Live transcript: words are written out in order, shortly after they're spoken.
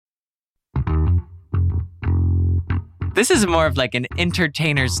This is more of like an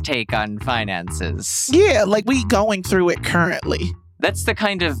entertainer's take on finances. Yeah, like we going through it currently. That's the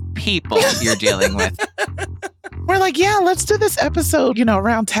kind of people you're dealing with. We're like, yeah, let's do this episode,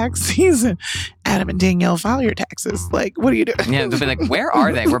 around tax season. Adam and Danielle, file your taxes. Like, what are you doing? Yeah, they'll be like, where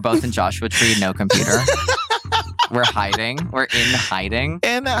are they? We're both in Joshua Tree, no computer. We're hiding. We're in hiding.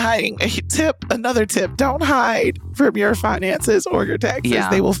 And hiding. Another tip. Don't hide from your finances or your taxes. Yeah.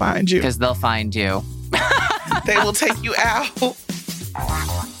 They will find you. Because they'll find you. They will take you out.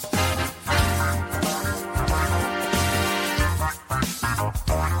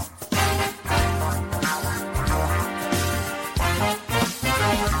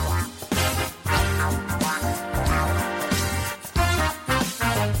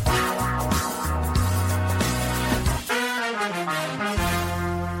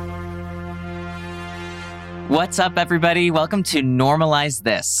 What's up, everybody? Welcome to Normalize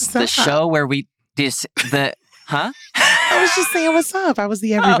This, the show where we I was just saying what's up. I was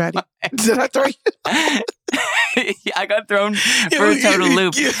the everybody. Did I throw you? I got thrown for a total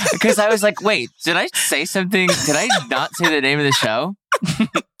loop because I was like, wait, did I say something? Did I not say the name of the show?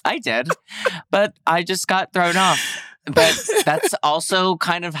 I did, but I just got thrown off. But that's also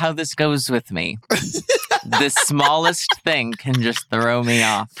kind of how this goes with me. The smallest thing can just throw me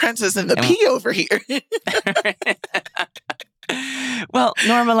off. Princess and the P over here. Well,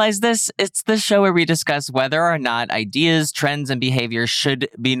 Normalize This. It's the show where we discuss whether or not ideas, trends, and behaviors should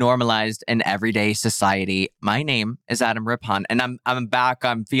be normalized in everyday society. My name is Adam Rippon, and I'm back.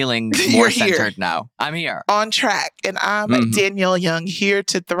 I'm feeling more centered now. I'm here. On track. And I'm Danielle Young, here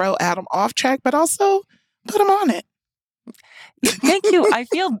to throw Adam off track, but also put him on it. Thank you. I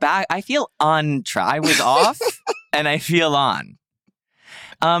feel back. I feel on track. I was off and I feel on.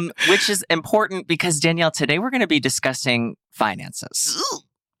 Which is important because, Danielle, today we're going to be discussing finances.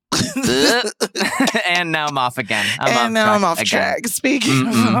 And now I'm off again. I'm off track. Speaking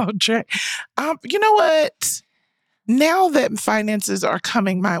of off track, you know what? Now that finances are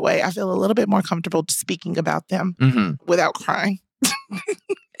coming my way, I feel a little bit more comfortable speaking about them without crying.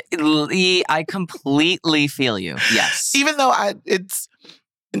 I completely feel you. Yes. Even though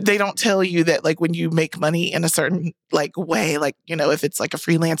they don't tell you that, like, when you make money in a certain like way, like, if it's like a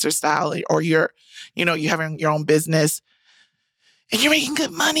freelancer style or you're having your own business and you're making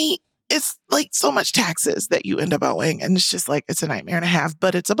good money, it's like so much taxes that you end up owing. And it's just like, it's a nightmare and a half,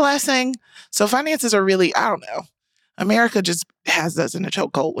 but it's a blessing. So finances are really, I don't know. America just has us in a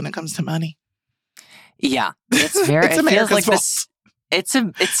chokehold when it comes to money. Yeah. It's very, it's it America's feels like fault. this.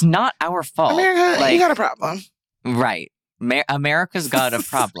 It's not our fault. America, you got a problem. Right. America's got a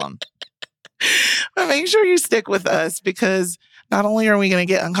problem. But make sure you stick with us because not only are we going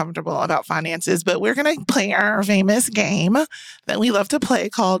to get uncomfortable about finances, but we're going to play our famous game that we love to play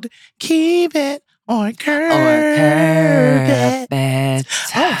called Keep It or Curb It.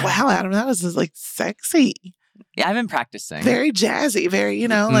 Oh, wow, Adam, that was just like sexy. Yeah, I've been practicing. Very jazzy, very,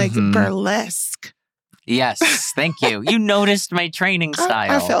 like burlesque. Yes, thank you. You noticed my training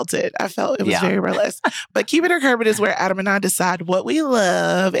style. I felt it. I felt it was very burlesque. But Keep It or Curb It is where Adam and I decide what we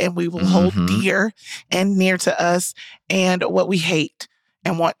love and we will hold dear and near to us, and what we hate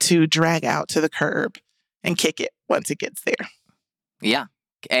and want to drag out to the curb and kick it once it gets there. Yeah.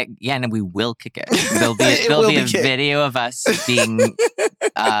 Yeah, and we will kick it. There'll be a video of us being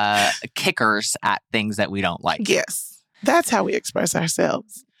kickers at things that we don't like. Yes. That's how we express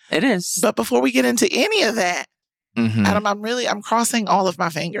ourselves. It is. But before we get into any of that, Adam, I'm crossing all of my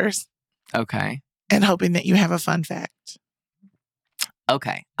fingers. Okay. And hoping that you have a fun fact.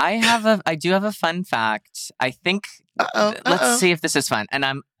 Okay. I do have a fun fact. I think let's see if this is fun. And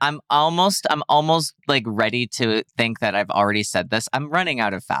I'm almost like ready to think that I've already said this. I'm running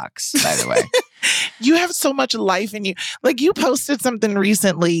out of facts, by the way. You have so much life in you. Like, you posted something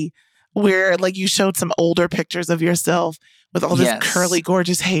recently where, like, you showed some older pictures of yourself with all this curly,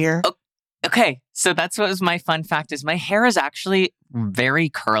 gorgeous hair. Okay, so that's what was my fun fact is my hair is actually very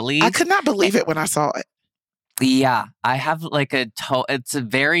curly. I could not believe it when I saw it. Yeah, I have like it's a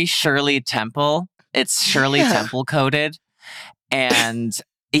very Shirley Temple. It's Shirley Temple coated. And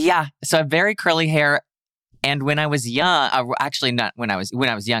yeah, so I have very curly hair. And when I was young, actually not when I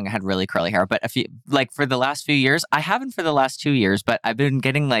was young, I had really curly hair. But for the last few years, I haven't for the last 2 years, but I've been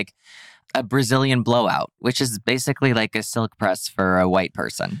getting like a Brazilian blowout, which is basically like a silk press for a white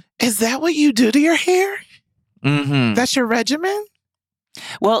person. Is that what you do to your hair? Mm-hmm. That's your regimen?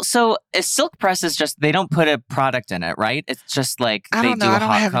 Well, so a silk press is just, they don't put a product in it, right? It's just like I don't know. I don't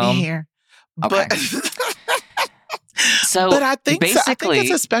have any hair. Okay. But so but I think basically,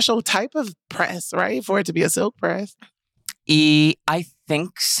 it's a special type of press, right? For it to be a silk press. I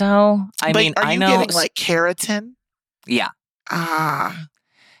think so. I mean, are you getting like keratin? Yeah. Ah.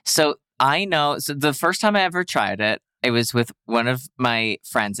 So I know. So the first time I ever tried it, it was with one of my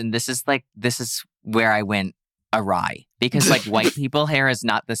friends. And this is where I went awry. Because like white people hair is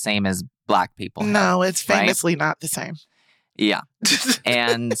not the same as black people hair. No, it's right? famously not the same. Yeah.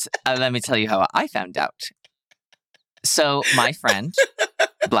 And let me tell you how I found out. So my friend,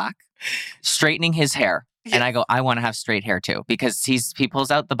 black, straightening his hair. Yeah. And I go, I want to have straight hair too. Because he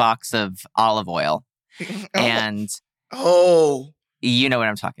pulls out the box of olive oil. And you know what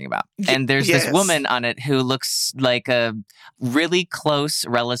I'm talking about. And there's this woman on it who looks like a really close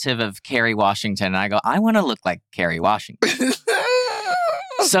relative of Kerry Washington. And I go, I want to look like Kerry Washington.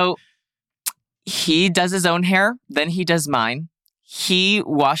 So he does his own hair. Then he does mine. He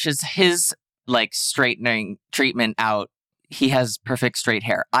washes his like straightening treatment out. He has perfect straight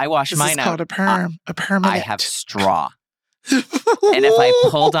hair. I wash mine out. This is called a permanent. I have straw. And if I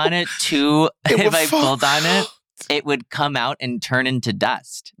pulled on it it would come out and turn into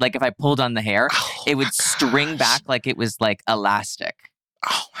dust. Like if I pulled on the hair, it would string back like it was like elastic.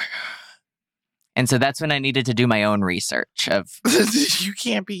 Oh my God. And so that's when I needed to do my own research of you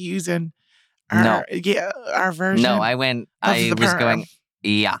can't be using our version. No, I was going,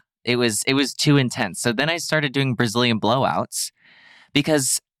 yeah. It was too intense. So then I started doing Brazilian blowouts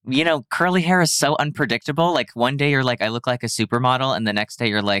because, you know, curly hair is so unpredictable. Like one day you're like, I look like a supermodel. And the next day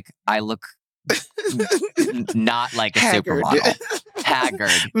you're like, I look not like a supermodel.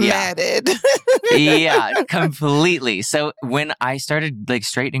 Haggard. Yeah. Matted. Yeah, completely. So when I started like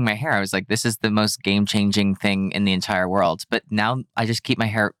straightening my hair, I was like, this is the most game-changing thing in the entire world. But now I just keep my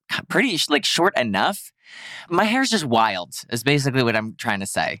hair pretty like short enough. My hair's just wild, is basically what I'm trying to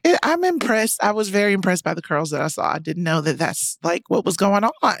say. I'm impressed. I was very impressed by the curls that I saw. I didn't know that that's like what was going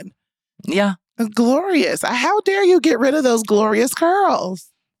on. Yeah. Glorious. How dare you get rid of those glorious curls?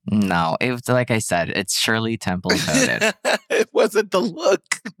 No, it was like I said, it's Shirley Temple coded. It wasn't the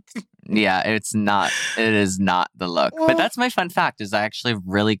look. Yeah, it's not. It is not the look. Well, but that's my fun fact is I actually have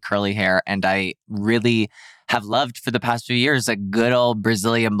really curly hair and I really have loved for the past few years a good old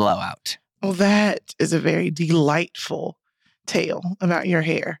Brazilian blowout. Well, that is a very delightful tale about your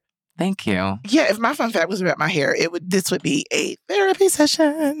hair. Thank you. Yeah, if my fun fact was about my hair, this would be a therapy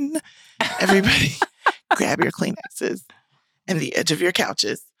session. Everybody, grab your Kleenexes and the edge of your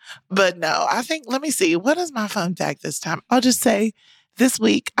couches. But no, I think, let me see. What is my fun fact this time? I'll just say this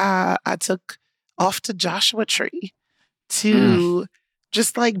week I took off to Joshua Tree to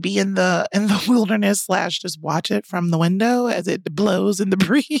just like be in the wilderness / just watch it from the window as it blows in the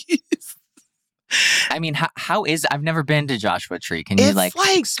breeze. I mean, how is I've never been to Joshua Tree. Can you like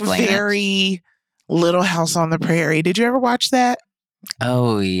explain very Little House on the Prairie. Did you ever watch that?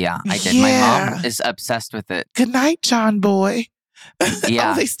 Oh yeah, I did. Yeah. My mom is obsessed with it. Good night, John Boy.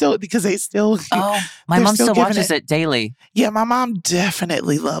 Yeah. they still. Oh, my mom still watches it daily. Yeah, my mom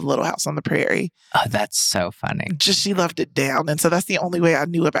definitely loved Little House on the Prairie. Oh, that's so funny. She loved it down. And so that's the only way I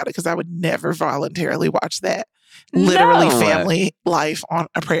knew about it because I would never voluntarily watch that. Literally family life on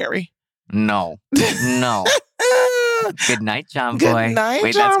a prairie. No. Good night, John Boy. Good night,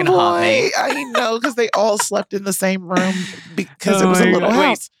 Wait, John that's gonna haunt me. I know, because they all slept in the same room because it was a little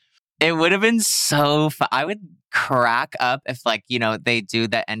house. It would have been so fun. I would crack up if, like, you know, they do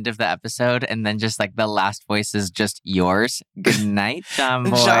the end of the episode and then just like the last voice is just yours. Good night, John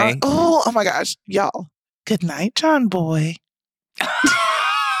Boy. Oh my gosh, y'all. Good night, John Boy.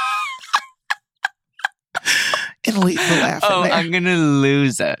 And leave the laugh in there. I'm going to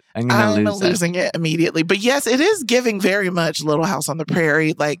lose it. I'm losing it immediately. But yes, it is giving very much Little House on the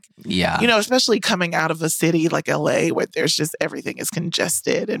Prairie. Like, yeah, you know, especially coming out of a city like LA where there's just everything is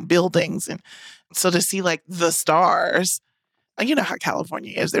congested and buildings. And so to see like the stars, you know how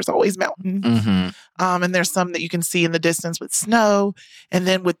California is. There's always mountains. Mm-hmm. And there's some that you can see in the distance with snow. And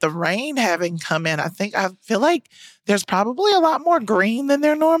then with the rain having come in, I feel like there's probably a lot more green than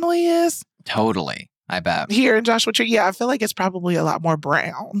there normally is. Totally. I bet. Here in Joshua Tree, yeah, I feel like it's probably a lot more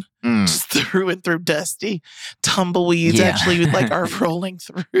brown. Just through and through dusty. Tumbleweeds actually like are rolling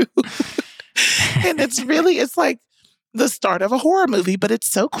through. And it's like the start of a horror movie, but it's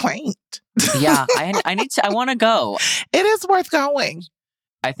so quaint. Yeah, I want to go. It is worth going.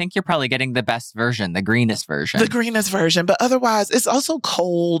 I think you're probably getting the best version, the greenest version. The greenest version. But otherwise, it's also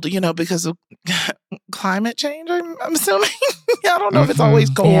cold, you know, because of climate change, I'm assuming. I don't know if it's always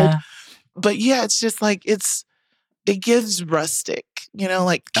cold. Yeah. But yeah, it's just like, it gives rustic, you know,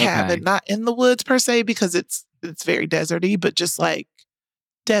 like cabin, not in the woods per se, because it's very deserty, but just like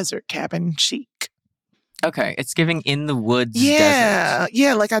desert cabin chic. Okay, it's giving in the woods desert.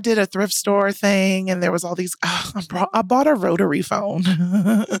 Yeah, like I did a thrift store thing and there was all these, I bought a rotary phone.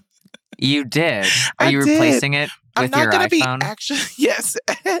 You did? Are you replacing it? I'm with not your going to be iPhone? yes,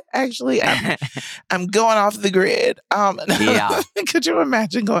 actually, I'm going off the grid. Yeah. Could you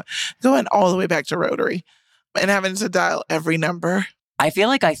imagine going all the way back to rotary and having to dial every number? I feel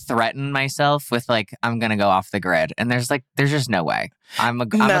like I threaten myself with like, I'm going to go off the grid. And there's just no way. I'm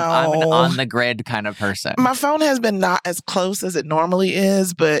an on the grid kind of person. My phone has been not as close as it normally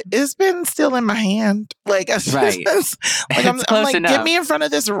is, but it's been still in my hand. Like, Right. I'm like, enough. Get me in front of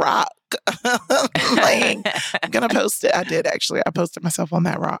this rock. Like, I'm going to post it. I did actually. I posted myself on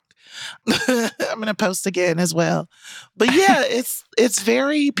that rock. I'm going to post again as well. But yeah, it's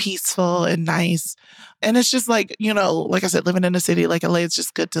very peaceful and nice. And it's just like, like I said, living in a city like LA, it's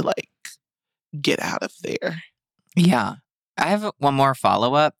just good to like get out of there. Yeah. I have one more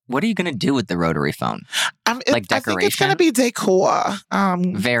follow-up. What are you going to do with the rotary phone? Like decoration? I think it's going to be decor.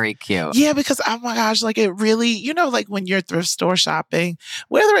 Very cute. Yeah, because oh my gosh, like it really, like when you're thrift store shopping,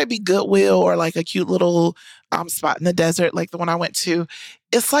 whether it be Goodwill or like a cute little spot in the desert, like the one I went to,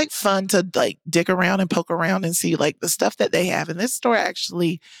 it's like fun to like dig around and poke around and see like the stuff that they have. And this store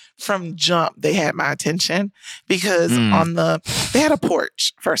actually, from jump, they had my attention because they had a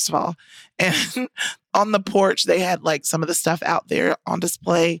porch, first of all. And on the porch, they had like some of the stuff out there on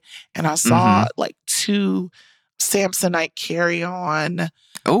display. And I saw like 2 Samsonite carry-on,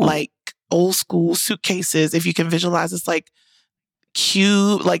 like old school suitcases. If you can visualize, it's like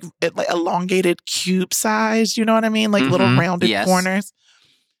cube, like elongated cube size. You know what I mean? Like little rounded corners.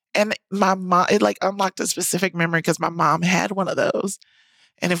 And my mom, it like unlocked a specific memory because my mom had one of those.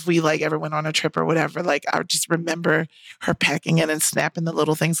 And if we like ever went on a trip or whatever, like I just remember her packing it and snapping the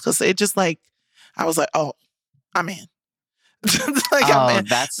little things because it just like, I was like, oh, I'm in. I'm in.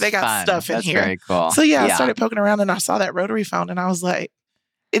 They got fun. stuff in that's here. Very cool. So yeah, I started poking around and I saw that rotary phone and I was like,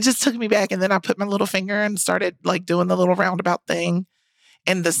 it just took me back. And then I put my little finger and started like doing the little roundabout thing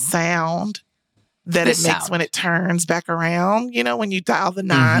and the sound that it makes when it turns back around, when you dial the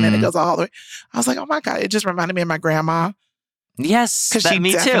 9 and it goes all the way. I was like, oh my God, it just reminded me of my grandma. Yes, because she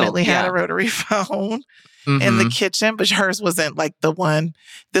definitely had a rotary rotary phone in the kitchen, but hers wasn't like the one.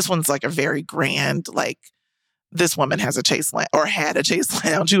 This one's like a very grand, like this woman has a Chase Lounge or had a Chase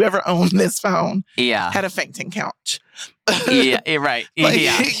Lounge. Whoever owned this phone had a fainting couch. Yeah, right. Like,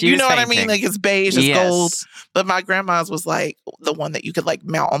 yeah, you know what I mean? Like it's beige, it's gold. But my grandma's was like the one that you could like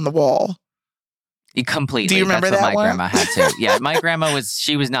mount on the wall. Completely. Do you remember That's that what my one? grandma had too. Yeah, my grandma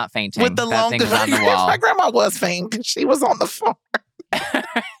she was not fainting. With the that thing was on the wall. My grandma was fainting. She was on the farm.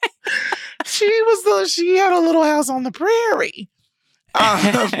 She had a little house on the prairie.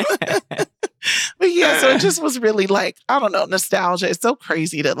 But yeah, so it just was really like, I don't know, nostalgia. It's so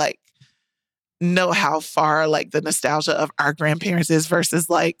crazy to like know how far like the nostalgia of our grandparents is versus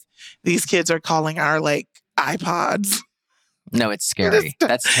like these kids are calling our like iPods. No, it's scary.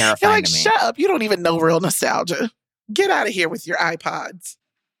 That's terrifying You're like, to me. shut up. You don't even know real nostalgia. Get out of here with your iPods.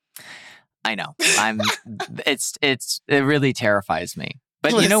 I know. It really terrifies me.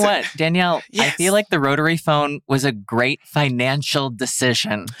 But you know what, Danielle? Yes. I feel like the rotary phone was a great financial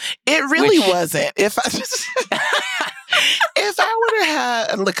decision. It really wasn't. If I were to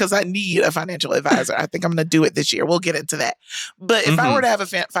have, because I need a financial advisor, I think I'm going to do it this year. We'll get into that. But if I were to have a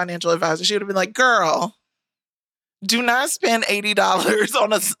financial advisor, she would have been like, girl, do not spend $80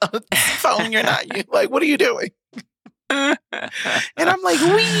 on a phone you're not using. Like, what are you doing? And I'm like,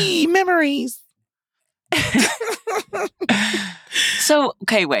 memories. So,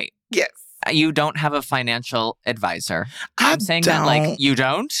 okay, wait. Yes. You don't have a financial advisor. I'm saying that like you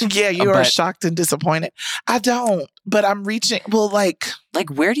don't? Yeah, you are shocked and disappointed. I don't, but I'm reaching. Well, like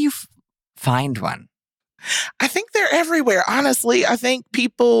where do you find one? I think they're everywhere. Honestly, I think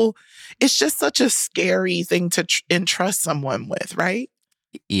people, it's just such a scary thing to entrust someone with, right?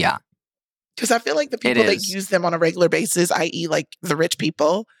 Yeah. Because I feel like the people that use them on a regular basis, i.e. like the rich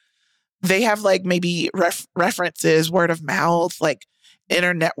people, they have like maybe references, word of mouth, like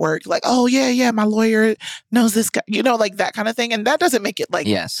internet work, like, oh yeah, my lawyer knows this guy, like that kind of thing. And that doesn't make it like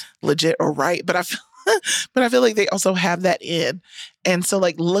legit or right. But I feel like they also have that in. And so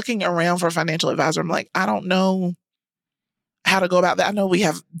like looking around for a financial advisor, I'm like, I don't know how to go about that. I know we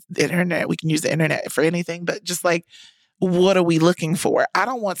have the internet. We can use the internet for anything, but just like, what are we looking for? I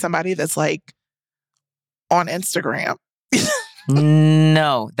don't want somebody that's like on Instagram.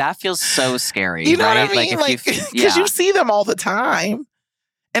 No, that feels so scary. You know right? what I mean? Like, because you see them all the time.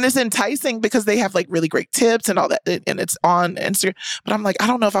 And it's enticing because they have like really great tips and all that. And it's on Instagram. But I'm like, I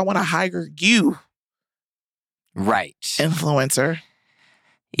don't know if I want to hire you. Right. Influencer.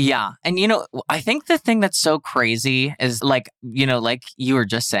 Yeah. And, I think the thing that's so crazy is like, like you were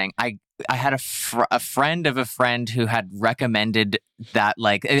just saying, I had a friend of a friend who had recommended that,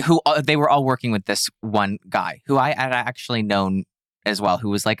 like, they were all working with this one guy who I had actually known as well, who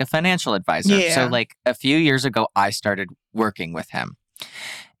was like a financial advisor. Yeah. So like a few years ago, I started working with him.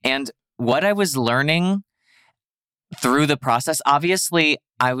 And what I was learning through the process, obviously,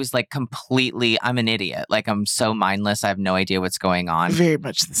 I was like I'm an idiot. Like, I'm so mindless. I have no idea what's going on. Very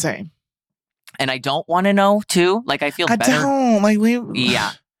much the same. And I don't want to know too. Like, I feel better. I don't. Like,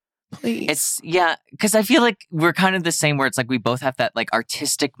 yeah. Please. Because I feel like we're kind of the same, where it's like we both have that like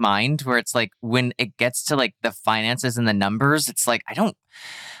artistic mind, where it's like when it gets to like the finances and the numbers, it's like I don't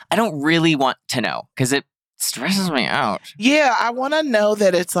really want to know because it stresses me out. Yeah, I want to know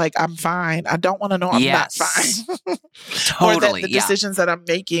that it's like I'm fine. I don't want to know I'm not fine. Totally. Or that the decisions that I'm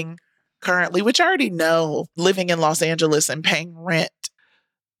making currently, which I already know, living in Los Angeles and paying rent.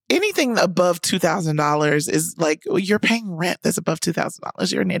 Anything above $2,000 is like, well, you're paying rent that's above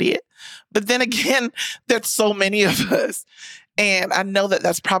 $2,000. You're an idiot. But then again, there's so many of us. And I know that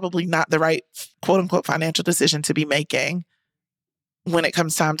that's probably not the right, quote unquote, financial decision to be making when it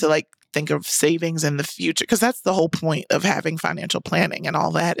comes time to like think of savings in the future. Because that's the whole point of having financial planning and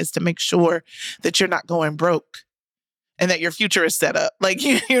all that, is to make sure that you're not going broke and that your future is set up. Like,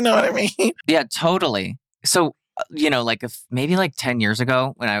 you know what I mean? Yeah, totally. So, like maybe like 10 years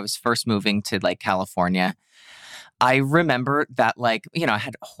ago when I was first moving to like California, I remember that like, I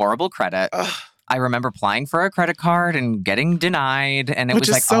had horrible credit. Ugh. I remember applying for a credit card and getting denied. And it Which was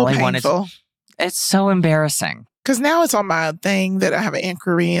is like so all I painful. wanted. It's so embarrassing. Because now it's on my thing that I have an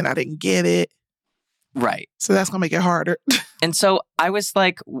inquiry and I didn't get it. Right. So that's going to make it harder. And so I was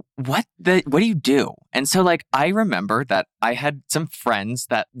like, what do you do? And so like, I remember that I had some friends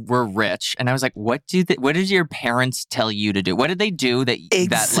that were rich and I was like, what did your parents tell you to do? What did they do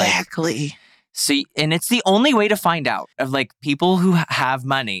Exactly. So, and it's the only way to find out of like people who have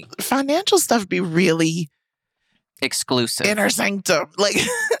money. Financial stuff be really exclusive. Inner sanctum. Like,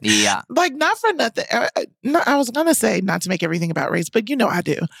 yeah. Like, not for nothing. I was going to say not to make everything about race, but I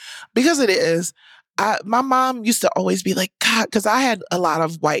do. Because it is. My mom used to always be like, God, because I had a lot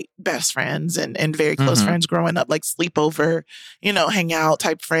of white best friends and very close friends growing up, like sleepover, hang out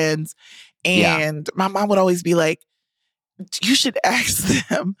type friends. And my mom would always be like, you should ask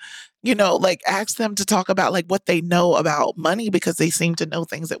them, ask them to talk about like what they know about money, because they seem to know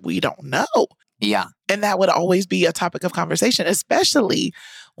things that we don't know. Yeah. And that would always be a topic of conversation, especially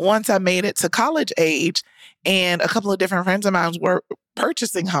once I made it to college age and a couple of different friends of mine were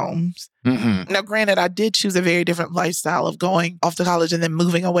purchasing homes. Mm-hmm. Now, granted, I did choose a very different lifestyle of going off to college and then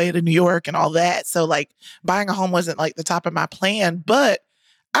moving away to New York and all that. So like buying a home wasn't like the top of my plan, but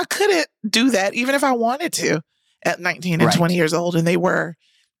I couldn't do that even if I wanted to at 19 and 20 years old, and they were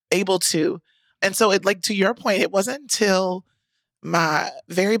able to. And so it, like, to your point, it wasn't until my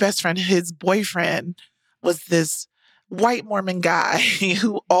very best friend, his boyfriend, was this white Mormon guy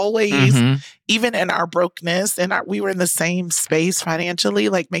who always, even in our brokenness, and we were in the same space financially,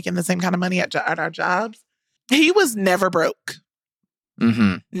 like making the same kind of money at our jobs. He was never broke.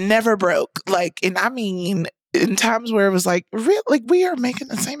 Never broke. Like, and I mean, in times where it was like, like we are making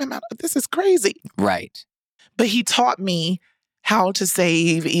the same amount. This is crazy. Right. But he taught me how to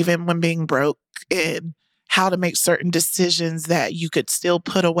save even when being broke, and how to make certain decisions that you could still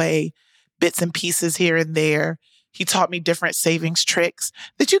put away bits and pieces here and there. He taught me different savings tricks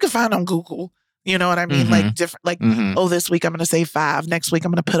that you can find on Google. You know what I mean? Like different, like, oh, this week I'm going to save 5. Next week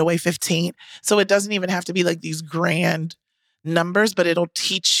I'm going to put away 15. So it doesn't even have to be like these grand numbers, but it'll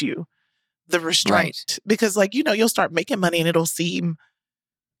teach you the restraint. Because like, you'll start making money and it'll seem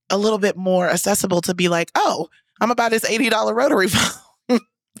a little bit more accessible to be like, oh, I'm going to buy this $80 rotary phone.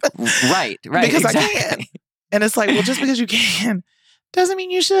 Right. Because I can. And it's like, well, just because you can doesn't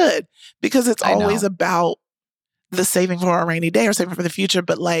mean you should. Because it's always about the saving for a rainy day or saving for the future.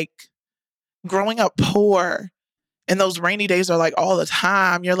 But like growing up poor and those rainy days are like all the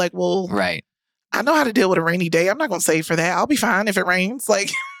time, you're like, well, I know how to deal with a rainy day. I'm not going to save for that. I'll be fine if it rains. Like,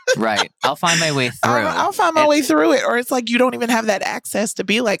 right. I'll find my way through. I'll find my way through it. Or it's like you don't even have that access to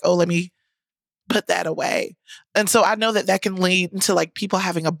be like, oh, let me put that away. And so I know that can lead into like people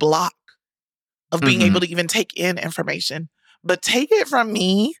having a block of being able to even take in information. But take it from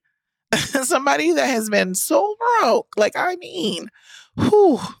me, somebody that has been so broke. Like, I mean,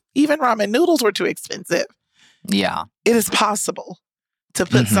 even ramen noodles were too expensive. Yeah. It is possible to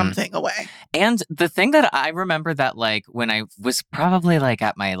put something away. And the thing that I remember that like when I was probably like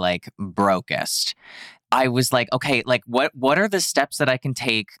at my like brokest, I was like, okay, like what are the steps that I can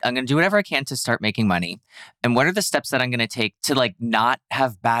take? I'm going to do whatever I can to start making money. And what are the steps that I'm going to take to like not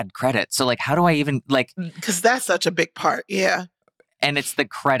have bad credit? So like, how do I even like... Because that's such a big part. Yeah. And it's the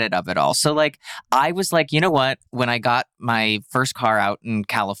credit of it all. So like, I was like, you know what? When I got my first car out in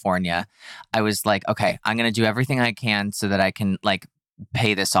California, I was like, okay, I'm going to do everything I can so that I can like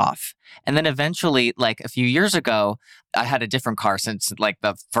pay this off. And then eventually, like a few years ago, I had a different car since like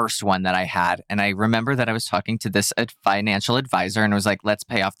the first one that I had. And I remember that I was talking to this financial advisor and was like, let's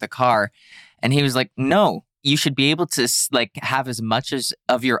pay off the car. And he was like, no, you should be able to like have as much as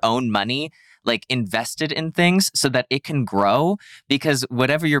of your own money like invested in things so that it can grow, because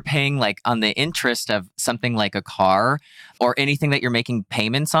whatever you're paying like on the interest of something like a car or anything that you're making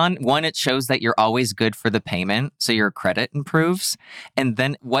payments on, one, it shows that you're always good for the payment, so your credit improves. And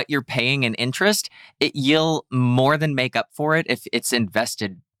then what you're paying in interest, you'll more than make up for it if it's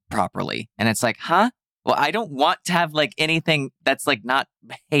invested properly. And it's like, huh? Well, I don't want to have like anything that's like not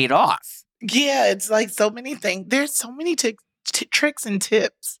paid off. Yeah, it's like so many things. There's so many tricks and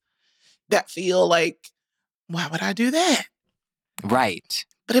tips that feel like, why would I do that? Right.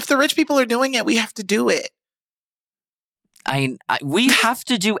 But if the rich people are doing it, we have to do it. We have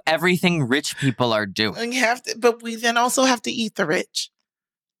to do everything rich people are doing. We have to, but we then also have to eat the rich.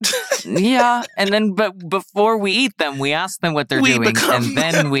 Yeah, and then but before we eat them, we ask them what they're doing, and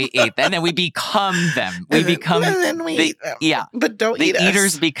then we eat them, and then we become them. We become and then we eat them. Yeah, but don't the eat us. The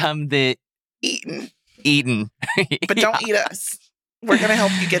eaters become the eaten. But don't eat us. We're gonna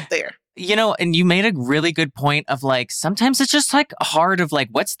help you get there. You know, and you made a really good point of like, sometimes it's just like hard of like,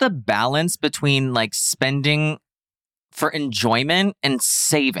 what's the balance between like spending for enjoyment and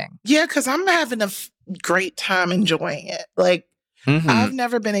saving? Yeah, because I'm having a great time enjoying it. Like, I've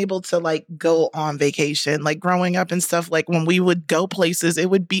never been able to like go on vacation. Like growing up and stuff, like when we would go places, it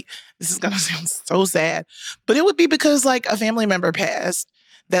would be, this is going to sound so sad, but it would be because like a family member passed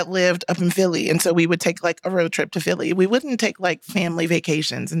that lived up in Philly. And so we would take like a road trip to Philly. We wouldn't take like family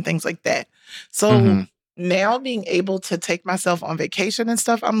vacations and things like that. So now being able to take myself on vacation and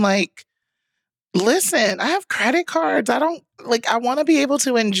stuff, I'm like, listen, I have credit cards. I want to be able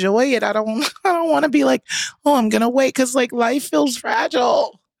to enjoy it. I don't want to be like, oh, I'm going to wait. Cause like life feels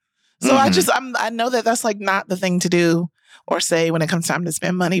fragile. So I know that that's like not the thing to do or say when it comes time to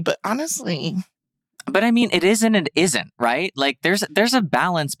spend money, but honestly. But I mean, it is and it isn't, right? Like there's a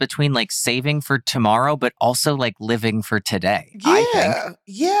balance between like saving for tomorrow, but also like living for today. Yeah. I think.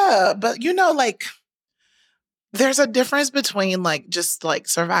 Yeah. But you know, like there's a difference between like just like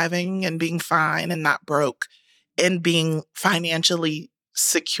surviving and being fine and not broke and being financially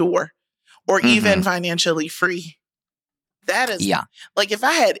secure or even financially free. That is like if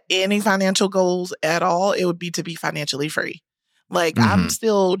I had any financial goals at all, it would be to be financially free. Like I'm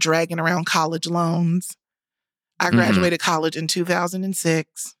still dragging around college loans. I graduated college in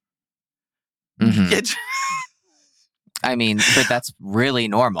 2006. I mean, but that's really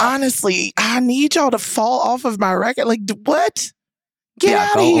normal. Honestly, I need y'all to fall off of my record. Like, what? Get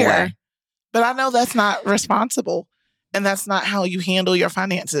out of here. Away. But I know that's not responsible. And that's not how you handle your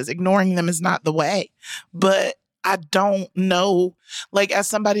finances. Ignoring them is not the way. But I don't know, like, as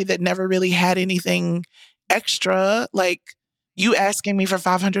somebody that never really had anything extra, like, you asking me for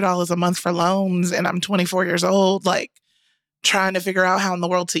 $500 a month for loans and I'm 24 years old, like, trying to figure out how in the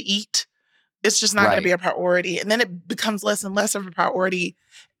world to eat. It's just not going to be a priority. And then it becomes less and less of a priority,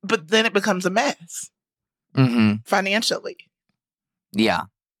 but then it becomes a mess financially. Yeah.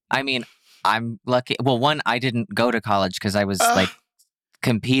 I mean, I'm lucky. Well, one, I didn't go to college because I was like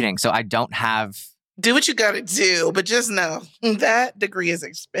competing. So I don't have. Do what you got to do, but just know that degree is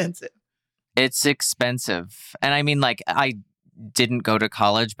expensive. It's expensive. And I mean, like, I didn't go to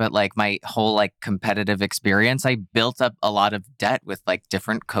college, but like my whole like competitive experience, I built up a lot of debt with like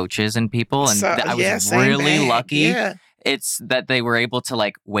different coaches and people. And I was really lucky. Yeah. It's that they were able to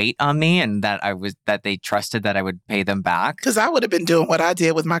like wait on me and that they trusted that I would pay them back. Because I would have been doing what I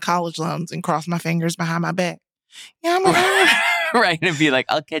did with my college loans and cross my fingers behind my back. Yeah, I'm like, right. And be like,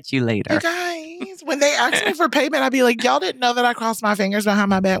 I'll catch you later. You guys, when they asked me for payment, I'd be like, y'all didn't know that I crossed my fingers behind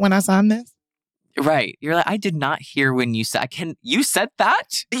my back when I signed this? Right. You're like, I did not hear when you said, you said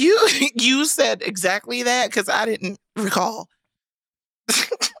that? You said exactly that because I didn't recall.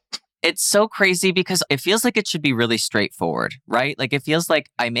 It's so crazy because it feels like it should be really straightforward, right? Like it feels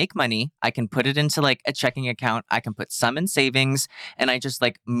like I make money, I can put it into like a checking account, I can put some in savings, and I just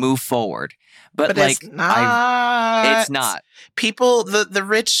like move forward. But like, it's not. It's not. People, the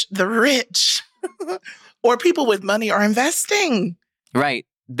rich, or people with money are investing. Right.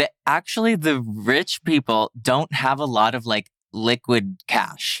 Actually, the rich people don't have a lot of like liquid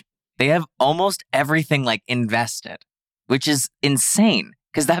cash. They have almost everything like invested, which is insane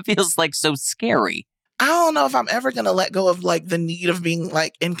because that feels like so scary. I don't know if I'm ever going to let go of like the need of being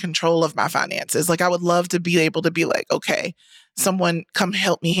like in control of my finances. Like I would love to be able to be like, okay, someone come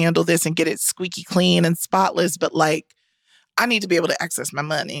help me handle this and get it squeaky clean and spotless. But like, I need to be able to access my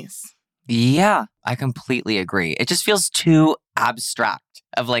monies. Yeah, I completely agree. It just feels too abstract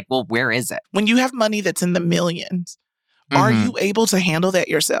of like, well, where is it? When you have money that's in the millions, are you able to handle that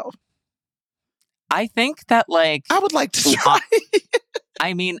yourself? I think that like... I would like to try.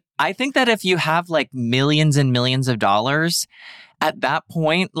 I mean, I think that if you have like millions and millions of dollars, at that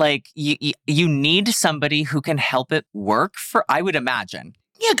point, like you need somebody who can help it work for, I would imagine.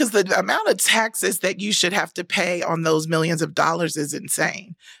 Yeah, because the amount of taxes that you should have to pay on those millions of dollars is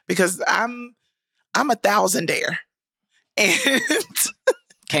insane. Because I'm a thousandaire. And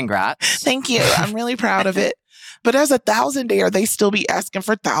congrats. Thank you. I'm really proud of it. But as a thousandaire, they still be asking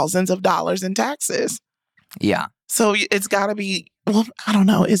for thousands of dollars in taxes. Yeah. So it's got to be, well, I don't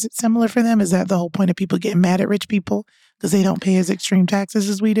know. Is it similar for them? Is that the whole point of people getting mad at rich people? Because they don't pay as extreme taxes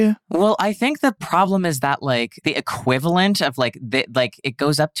as we do? Well, I think the problem is that like the equivalent of like it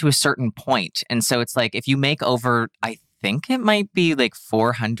goes up to a certain point. And so it's like if you make over, I think it might be like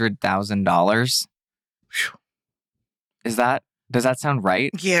 $400,000. Does that sound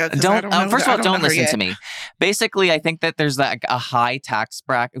right? Yeah. First of all, don't listen to me. Basically, I think that there's like a high tax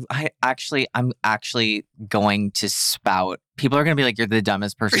bracket. I'm actually going to spout. People are going to be like, "You're the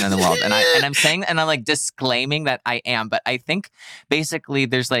dumbest person in the world," and I'm saying, and I'm like disclaiming that I am. But I think basically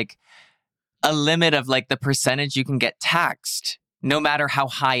there's like a limit of like the percentage you can get taxed, no matter how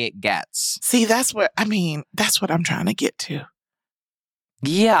high it gets. See, that's what I'm trying to get to.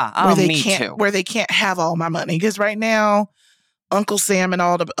 Yeah, me too. Where they can't have all my money because right now, Uncle Sam and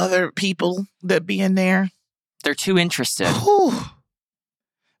all the other people that be in there, they're too interested.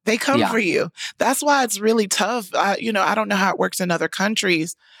 They come for you. That's why it's really tough. I don't know how it works in other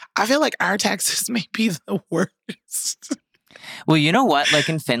countries. I feel like our taxes may be the worst. Well, you know what? Like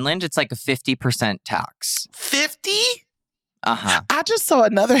in Finland, it's like a 50% tax. 50? Uh-huh. I just saw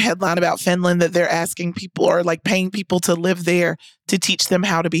another headline about Finland that they're asking people or like paying people to live there to teach them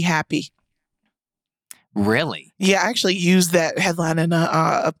how to be happy. Really? Yeah, I actually used that headline in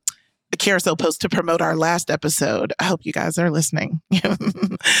a carousel post to promote our last episode. I hope you guys are listening.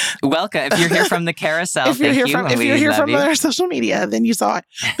 Welcome. If you're here from the carousel, if you're here from our social media, then you saw it.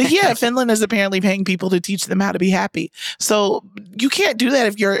 But yeah, Finland is apparently paying people to teach them how to be happy. So you can't do that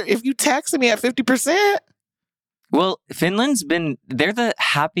if you tax me at 50%. Well, they're the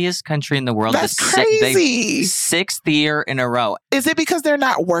happiest country in the world. That's crazy. Sixth year in a row. Is it because they're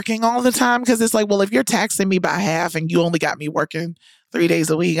not working all the time? Because it's like, well, if you're taxing me by half and you only got me working 3 days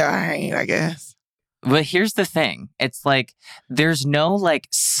a week, I guess. But here's the thing. It's like, there's no like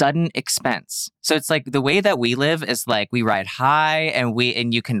sudden expense. So it's like the way that we live is like we ride high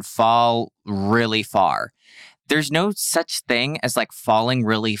and you can fall really far. There's no such thing as like falling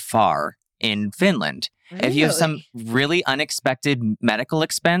really far in Finland. Really? If you have some really unexpected medical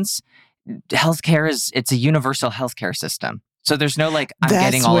expense, healthcare it's a universal healthcare system. So there's no like, I'm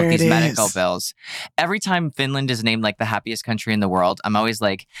getting all of these medical bills. Every time Finland is named like the happiest country in the world, I'm always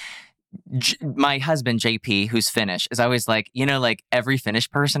like, my husband, JP, who's Finnish, is always like, like every Finnish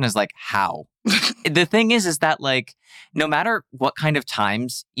person is like, how? The thing is that like, no matter what kind of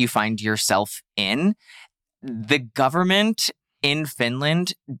times you find yourself in, the government in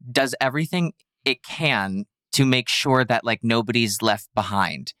Finland does everything it can to make sure that like nobody's left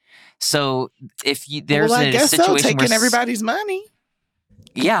behind. So if there's a situation taking everybody's money.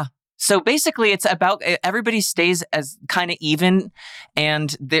 Yeah. So basically it's about everybody stays as kind of even,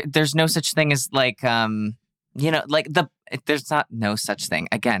 and there's no such thing as like there's not no such thing.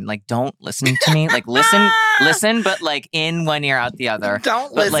 Again, like don't listen to me. Like listen, but like in one ear out the other.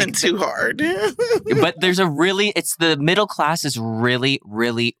 Don't listen too hard. But it's the middle class is really,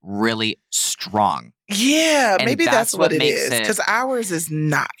 really, really strong. Yeah, and maybe that's what it is. Because ours is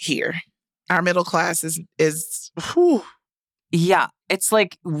not here. Our middle class is whew. Yeah, it's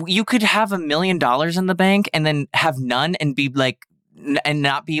like you could have $1 million in the bank and then have none and be like, and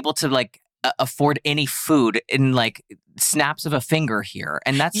not be able to like afford any food in like snaps of a finger here,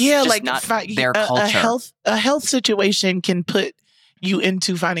 and that's just like not their culture. A health situation can put you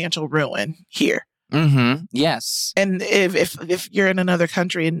into financial ruin here. Mm-hmm. Yes, and if you're in another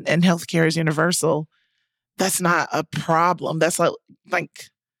country and healthcare is universal, that's not a problem. That's like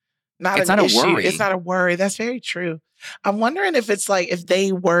not an issue. Not a worry. It's not a worry. That's very true. I'm wondering if it's like if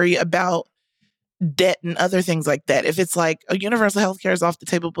they worry about debt and other things like that. If it's like a universal healthcare is off the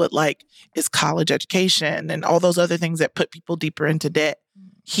table, but like it's college education and all those other things that put people deeper into debt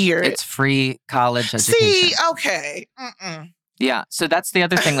here. It's free college education. See, okay. Yeah. So that's the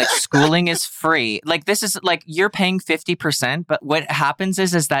other thing. Like schooling is free. Like this is like you're paying 50%. But what happens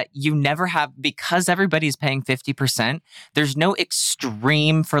is that you never have, because everybody's paying 50%, there's no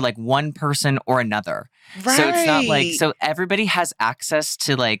extreme for like one person or another. Right. So it's not like, so everybody has access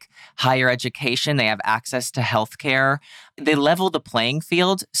to like higher education. They have access to healthcare. They level the playing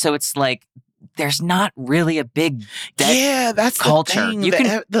field. So it's like, there's not really a big debt that's culture.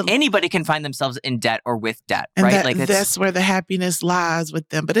 The thing. Anybody can find themselves in debt or with debt, and right? that's where the happiness lies with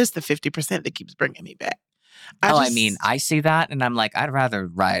them. But it's the 50% that keeps bringing me back. I mean, I see that and I'm like, I'd rather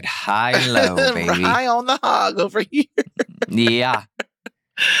ride high low, baby. High on the hog over here. Yeah.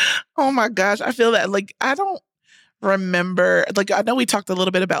 Oh my gosh. I feel that. Like, I don't remember. Like, I know we talked a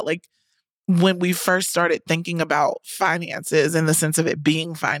little bit about like when we first started thinking about finances in the sense of it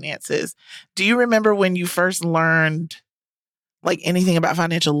being finances. Do you remember when you first learned like anything about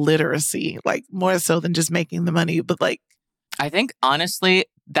financial literacy, like more so than just making the money, but like, I think honestly,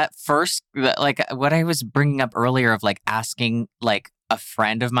 that first, like what I was bringing up earlier of like asking like a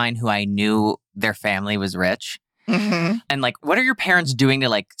friend of mine who I knew their family was rich and like, what are your parents doing to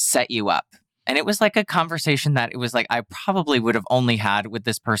like set you up? And it was like a conversation that it was like, I probably would have only had with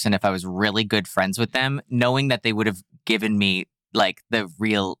this person if I was really good friends with them, knowing that they would have given me like the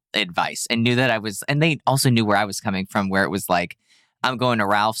real advice and knew that I was, and they also knew where I was coming from, where it was like, I'm going to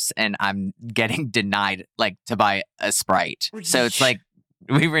Ralph's and I'm getting denied like to buy a Sprite. So it's like,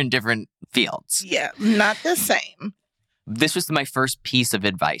 we were in different fields. Yeah, not the same. This was my first piece of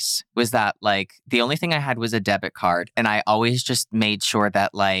advice, was that like, the only thing I had was a debit card. And I always just made sure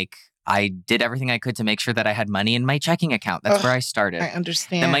that like, I did everything I could to make sure that I had money in my checking account. That's where I started. I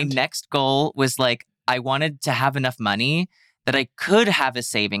understand. Then my next goal was like, I wanted to have enough money that I could have a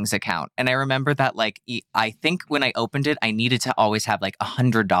savings account. And I remember that like, I think when I opened it, I needed to always have like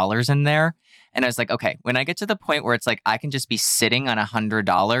 $100 in there. And I was like, okay, when I get to the point where it's like, I can just be sitting on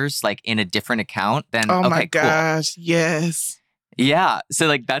 $100 like in a different account, then oh okay, my gosh, cool. Yes. Yeah. So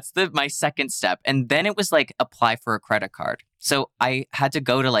like that's my second step. And then it was like apply for a credit card. So I had to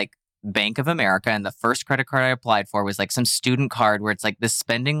go to like Bank of America, and the first credit card I applied for was like some student card where it's like the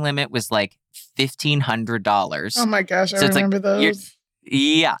spending limit was like $1,500. Oh my gosh, I remember those.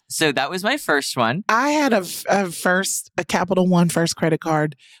 Yeah. So that was my first one. I had a Capital One first credit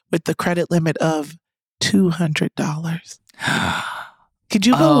card with the credit limit of $200. Could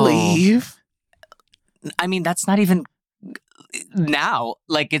you believe? I mean, that's not even now.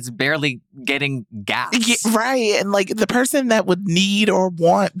 Like, it's barely getting gas. Yeah, right. And like the person that would need or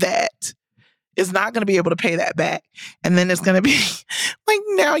want that is not going to be able to pay that back. And then it's going to be like,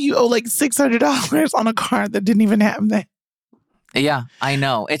 now you owe like $600 on a card that didn't even have that. Yeah, I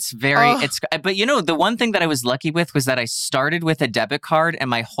know. It's but you know, the one thing that I was lucky with was that I started with a debit card and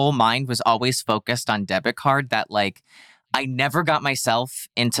my whole mind was always focused on debit card, that like I never got myself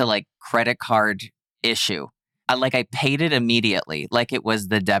into like credit card issue. I paid it immediately like it was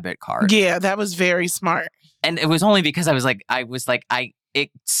the debit card. Yeah, that was very smart. And it was only because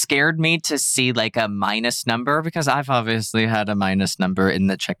it scared me to see like a minus number, because I've obviously had a minus number in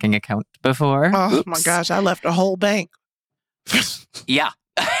the checking account before. Oh Oops. my gosh, I left a whole bank. Yeah.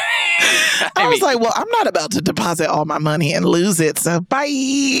 I was like, well, I'm not about to deposit all my money and lose it, so bye.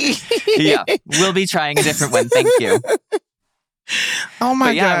 Yeah, we'll be trying a different one. Thank you. Oh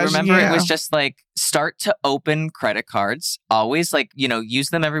my gosh. Remember, it was just like, start to open credit cards. Always like, use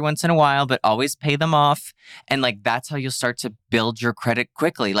them every once in a while, but always pay them off. And like, that's how you'll start to build your credit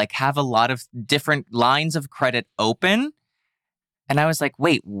quickly. Like, have a lot of different lines of credit open. And I was like,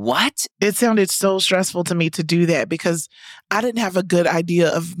 wait, what? It sounded so stressful to me to do that because I didn't have a good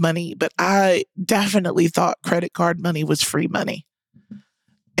idea of money, but I definitely thought credit card money was free money.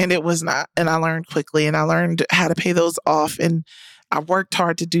 And it was not. And I learned quickly, and I learned how to pay those off. And I worked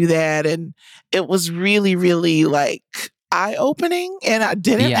hard to do that. And it was really, really like eye-opening. And I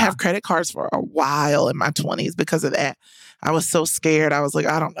didn't have credit cards for a while in my 20s because of that. I was so scared. I was like,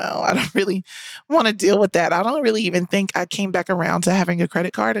 I don't know. I don't really want to deal with that. I don't really even think I came back around to having a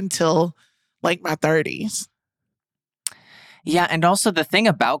credit card until like my 30s. Yeah. And also the thing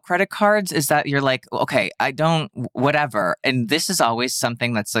about credit cards is that you're like, okay, I don't, whatever. And this is always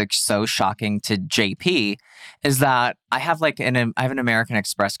something that's like so shocking to JP, is that I have I have an American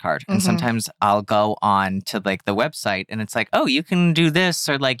Express card. And sometimes I'll go on to like the website and it's like, oh, you can do this,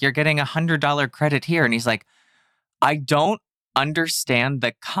 or like you're getting $100 credit here. And he's like, I don't understand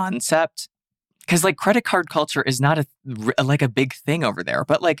the concept, because like credit card culture is not a big thing over there,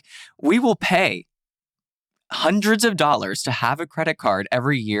 but like we will pay hundreds of dollars to have a credit card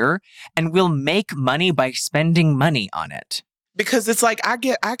every year, and we'll make money by spending money on it. Because it's like I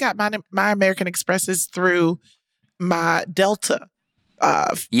got my American Expresses through my Delta,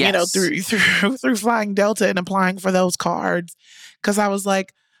 through flying Delta and applying for those cards. Cause I was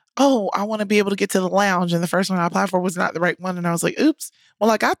like, oh, I want to be able to get to the lounge. And the first one I applied for was not the right one. And I was like, oops, well,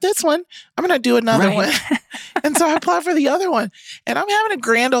 I got this one. I'm going to do another one. And so I applied for the other one. And I'm having a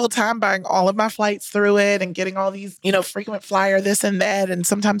grand old time buying all of my flights through it and getting all these, frequent flyer, this and that. And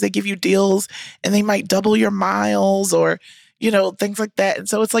sometimes they give you deals and they might double your miles or, things like that. And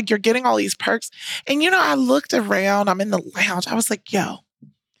so it's like you're getting all these perks. And, I looked around, I'm in the lounge. I was like, yo,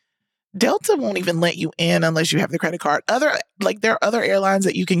 Delta won't even let you in unless you have the credit card. There are other airlines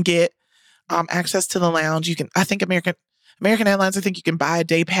that you can get access to the lounge. You can, I think American Airlines, I think you can buy a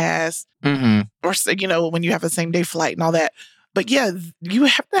day pass or, when you have a same day flight and all that. But yeah, you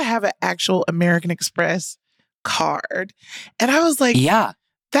have to have an actual American Express card. And I was like, yeah,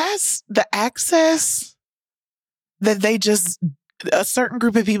 that's the access that a certain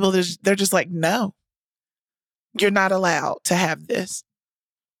group of people, they're just like, no, you're not allowed to have this.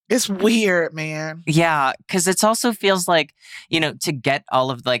 It's weird, man. Yeah, because it also feels like, to get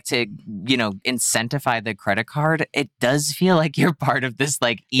all of incentivize the credit card, it does feel like you're part of this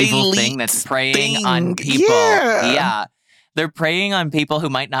evil elite thing that's preying on people. Yeah. They're preying on people who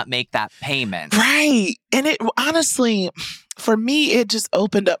might not make that payment. Right. And it honestly, for me, it just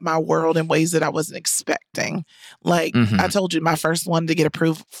opened up my world in ways that I wasn't expecting. I told you, my first one to get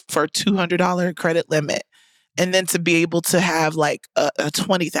approved for a $200 credit limit. And then to be able to have a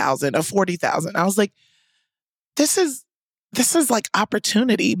 $20,000, a $40,000. I was like, this is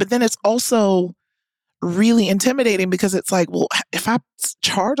opportunity. But then it's also really intimidating because it's like, well, if I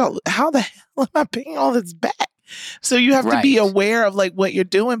charge how the hell am I paying all this back? So you have to be aware of what you're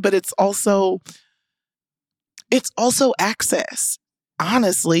doing, but it's also access.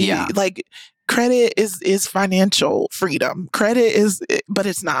 Honestly, credit is financial freedom. Credit is, but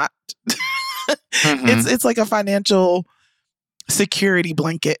it's not. It's like a financial security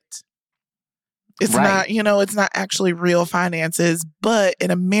blanket. It's not, it's not actually real finances, but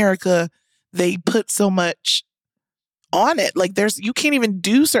in America, they put so much on it. You can't even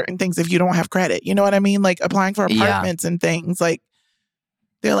do certain things if you don't have credit. You know what I mean? Applying for apartments and things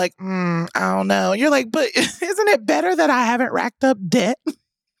they're like, I don't know. You're like, but isn't it better that I haven't racked up debt?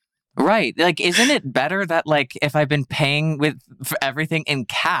 Right. Isn't it better that, if I've been paying for everything in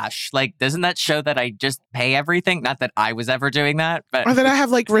cash, doesn't that show that I just pay everything? Not that I was ever doing that, but... Or that I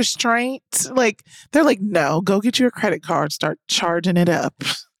have, restraint. They're like, no, go get your credit card, start charging it up.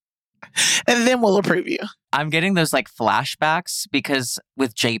 And then we'll approve you. I'm getting those flashbacks because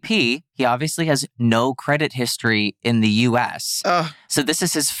with JP, he obviously has no credit history in the US. So this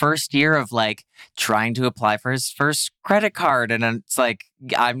is his first year of trying to apply for his first credit card. And it's I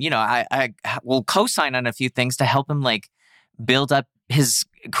will co-sign on a few things to help him build up his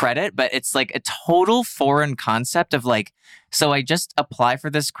credit. But it's a total foreign concept of so I just apply for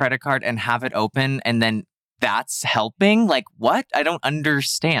this credit card and have it open and then that's helping? What? I don't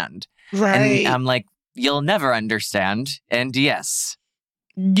understand. Right. And I'm you'll never understand. And yes.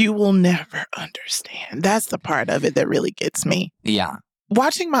 You will never understand. That's the part of it that really gets me. Yeah.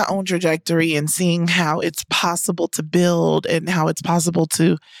 Watching my own trajectory and seeing how it's possible to build and how it's possible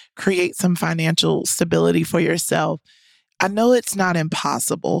to create some financial stability for yourself. I know it's not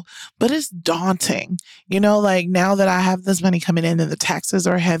impossible, but it's daunting. Now that I have this money coming in and the taxes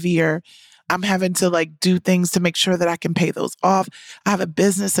are heavier, I'm having to do things to make sure that I can pay those off. I have a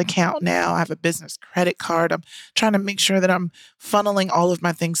business account now. I have a business credit card. I'm trying to make sure that I'm funneling all of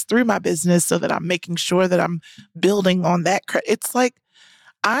my things through my business so that I'm making sure that I'm building on that credit. It's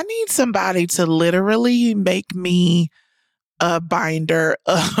I need somebody to literally make me a binder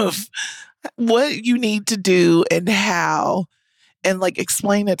of what you need to do and how, and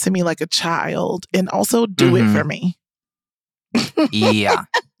explain it to me like a child and also do it for me. Yeah.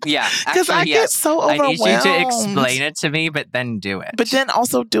 Yeah. Because I get so overwhelmed. I need you to explain it to me, but then do it. But then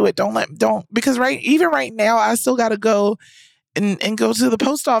also do it. Because even right now, I still got to go and go to the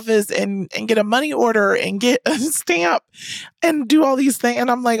post office and get a money order and get a stamp and do all these things.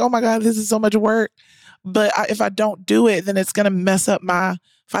 And I'm like, oh my God, this is so much work. But if I don't do it, then it's going to mess up my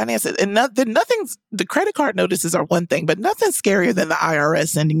finances. And the credit card notices are one thing, but nothing's scarier than the IRS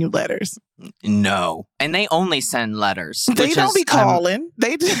sending you letters. No. And they only send letters. They don't be calling.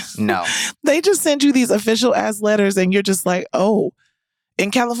 They just send you these official ass letters and you're just like, oh. In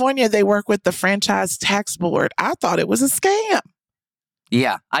California, they work with the franchise tax board. I thought it was a scam.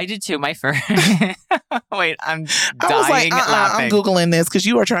 Yeah, I did too. My first... Wait, I'm dying laughing. I'm Googling this because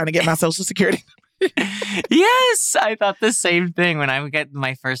you are trying to get my Social Security. Yes, I thought the same thing when I would get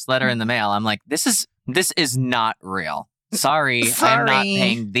my first letter in the mail. I'm like, this is not real. Sorry, I'm not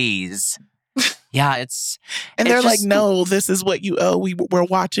paying these. Yeah, And they're like, no, this is what you owe. We're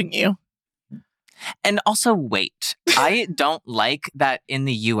watching you. And also, wait, I don't like that in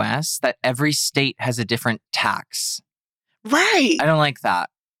the US that every state has a different tax. Right. I don't like that.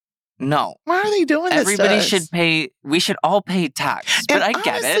 No. Why are they doing this? Everybody should pay. We should all pay tax. But I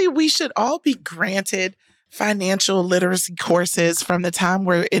get honestly, it. We should all be granted financial literacy courses from the time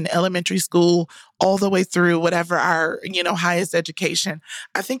we're in elementary school all the way through whatever our, highest education.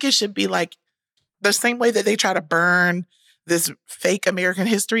 I think it should be like the same way that they try to burn this fake American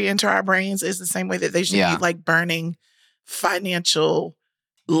history into our brains is the same way that they should be like burning financial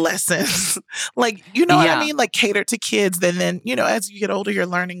lessons. Like, what I mean? Like catered to kids. Then, as you get older, you're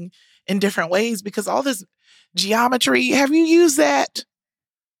learning in different ways because all this geometry, have you used that?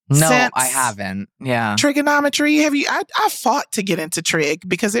 No, I haven't. Yeah. Trigonometry, have you? I fought to get into trig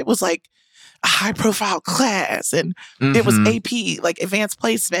because it was like a high profile class and it was AP, like advanced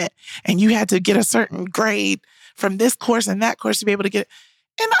placement, and you had to get a certain grade from this course and that course to be able to get it.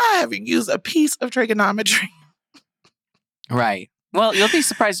 And I haven't used a piece of trigonometry. Right. Well, you'll be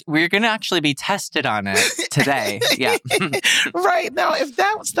surprised. We're going to actually be tested on it today. Yeah. Right. Now, if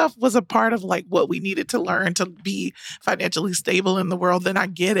that stuff was a part of like what we needed to learn to be financially stable in the world, then I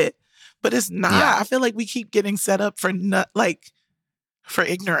get it. But it's not. Yeah. I feel like we keep getting set up for for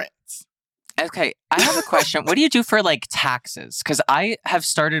ignorance. Okay. I have a question. What do you do for like taxes? Because I have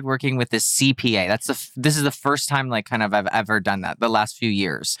started working with this CPA. This is the first time like kind of I've ever done that the last few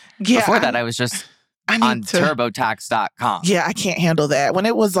years. Yeah. Before that, I was just on TurboTax.com. Yeah, I can't handle that. When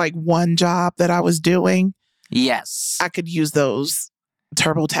it was like one job that I was doing, yes, I could use those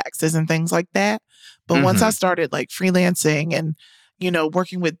TurboTaxes and things like that. But once I started like freelancing and,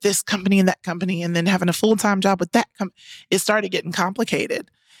 working with this company and that company and then having a full-time job with that company, it started getting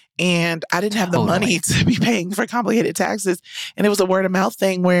complicated. And I didn't have the money to be paying for complicated taxes. And it was a word of mouth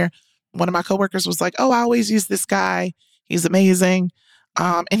thing where one of my coworkers was like, oh, I always use this guy. He's amazing.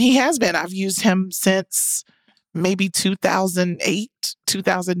 And he has been. I've used him since maybe 2008,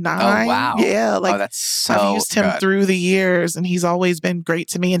 2009. Oh, wow. Yeah. That's so I've used him through the years and he's always been great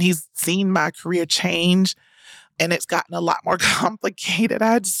to me. And he's seen my career change and it's gotten a lot more complicated.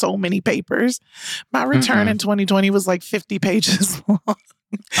 I had so many papers. My return in 2020 was like 50 pages long.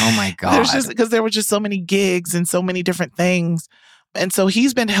 Oh my God. Because there were just so many gigs and so many different things. And so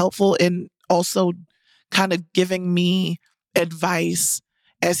he's been helpful in also kind of giving me advice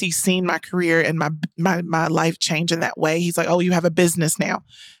as he's seen my career and my life change in that way. He's like, oh, you have a business now.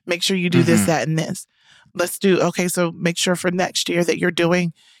 Make sure you do this, that, and this. So make sure for next year that you're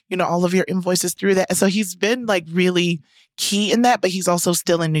doing, all of your invoices through that. And so he's been like really key in that, but he's also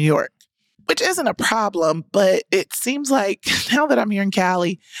still in New York, which isn't a problem. But it seems like now that I'm here in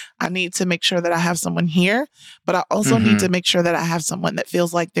Cali, I need to make sure that I have someone here, but I also need to make sure that I have someone that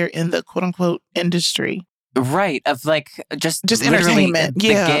feels like they're in the quote unquote industry. Right. Of like just entertainment. The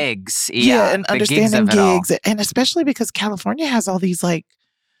gigs. Yeah. And understanding gigs. And especially because California has all these like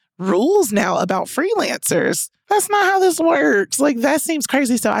rules now about freelancers. That's not how this works. Like that seems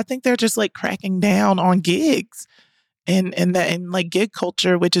crazy. So I think they're just like cracking down on gigs and like gig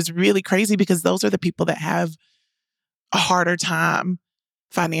culture, which is really crazy because those are the people that have a harder time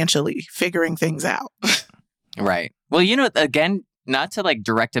financially figuring things out. Right. Well, again, not to like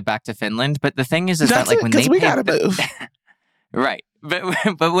direct it back to Finland, but the thing is that like when they we gotta move. Right.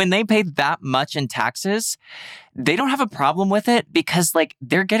 But when they pay that much in taxes, they don't have a problem with it because like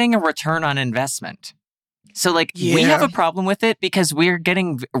they're getting a return on investment. So like we have a problem with it because we're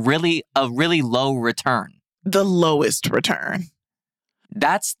getting a really low return. The lowest return.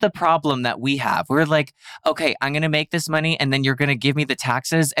 That's the problem that we have. We're like, okay, I'm going to make this money and then you're going to give me the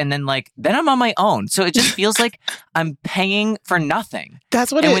taxes. And then then I'm on my own. So it just feels like I'm paying for nothing.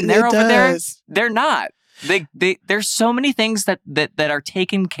 That's what when they're over does. There, they're not. There's so many things that are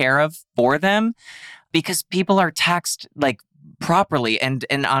taken care of for them because people are taxed like properly and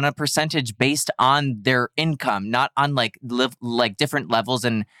on a percentage based on their income, not on like different levels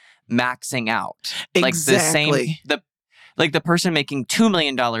and maxing out. Exactly. Like the person making $2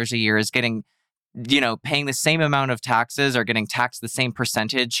 million a year is getting, paying the same amount of taxes or getting taxed the same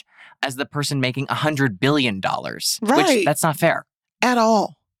percentage as the person making $100 billion. Right. Which that's not fair. At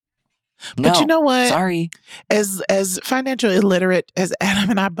all. No, but you know what? Sorry. As financially illiterate as Adam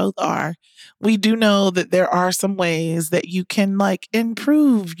and I both are, we do know that there are some ways that you can like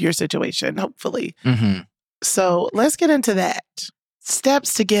improve your situation, hopefully. So let's get into that.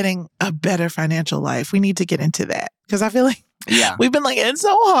 Steps to getting a better financial life. We need to get into that because I feel like we've been like, it's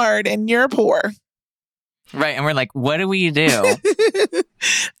so hard and you're poor. Right. And we're like, what do we do?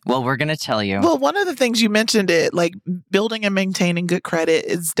 Well, we're going to tell you. Well, one of the things you mentioned like building and maintaining good credit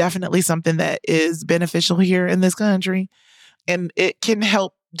is definitely something that is beneficial here in this country. And it can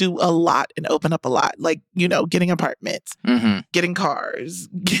help do a lot and open up a lot. Like, getting apartments, getting cars,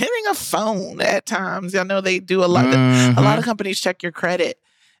 getting a phone at times. I know they do a lot. A lot of companies check your credit.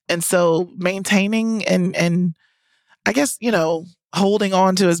 And so maintaining and I guess, holding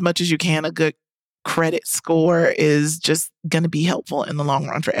on to as much as you can a good credit score is just going to be helpful in the long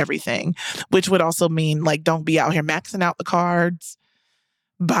run for everything, which would also mean like don't be out here maxing out the cards,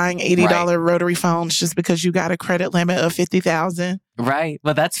 buying $80 rotary phones just because you got a credit limit of $50,000. Right.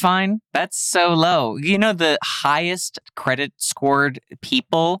 Well, that's fine. That's so low. The highest credit scored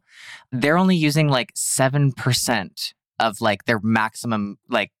people, they're only using like 7% of like their maximum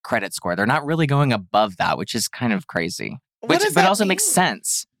like credit score. They're not really going above that, which is kind of crazy. But also makes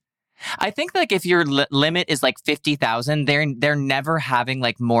sense. I think like if your limit is like 50,000, they're never having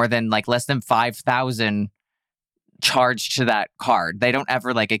like more than like less than 5,000 charged to that card. They don't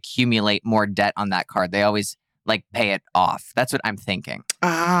ever like accumulate more debt on that card. They always like pay it off. That's what I'm thinking.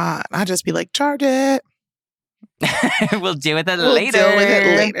 I'll just be like, charge it. We'll deal with it we'll later. Deal with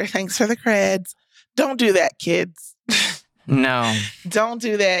it later. Thanks for the creds. Don't do that, kids. No. Don't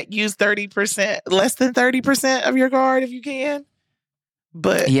do that. Use 30%, less than 30% of your card if you can.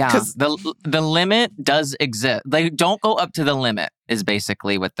 But yeah, the limit does exist. Like, don't go up to the limit is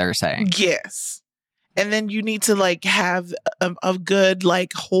basically what they're saying. Yes. And then you need to like have a good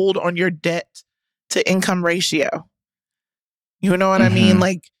like hold on your debt to income ratio. You know what I mean?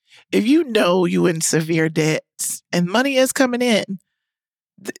 Like if you in severe debt and money is coming in,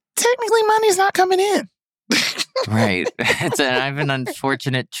 technically money's not coming in. Right. I have an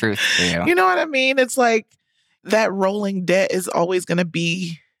unfortunate truth for you. You know what I mean? It's like that rolling debt is always going to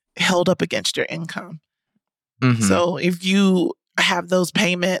be held up against your income. So if you have those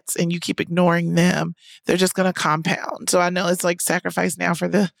payments and you keep ignoring them, they're just going to compound. So I know it's like sacrifice now for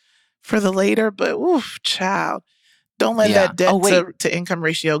the later, but oof, child, don't let that debt to income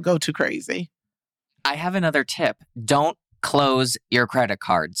ratio go too crazy. I have another tip. Don't close your credit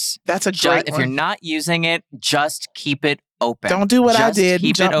cards. That's a great If you're not using it, just keep it open. Don't do what I did.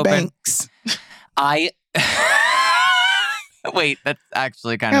 Keep it open. Banks. Wait, that's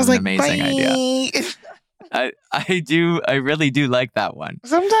actually kind of an amazing idea. I really do like that one.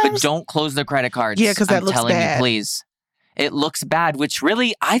 Sometimes. But don't close the credit cards. Yeah, because that looks bad. I'm telling you, please. It looks bad, which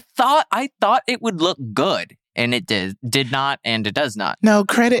really I thought it would look good. And it did not, and it does not. No,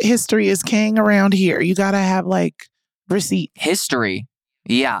 credit history is king around here. You got to have like receipt. History.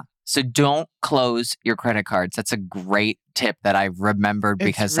 Yeah. So don't close your credit cards. That's a great tip that I remembered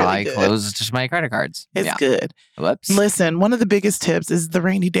because really I closed my credit cards. It's good. Whoops. Listen, one of the biggest tips is the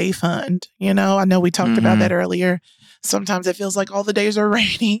rainy day fund. I know we talked about that earlier. Sometimes it feels like all the days are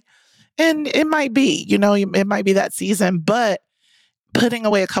rainy. And it might be, it might be that season, but putting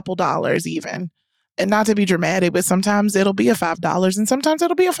away a couple dollars even. And not to be dramatic, but sometimes it'll be a $5 and sometimes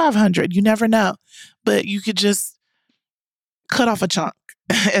it'll be a $500. You never know. But you could just cut off a chunk.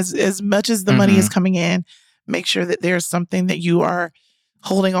 As much as the money is coming in, make sure that there's something that you are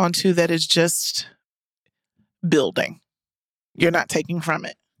holding on to that is just building. You're not taking from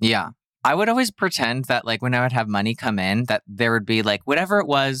it. Yeah. I would always pretend that like when I would have money come in, that there would be like whatever it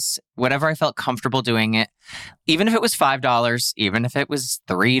was, whatever I felt comfortable doing it, even if it was $5, even if it was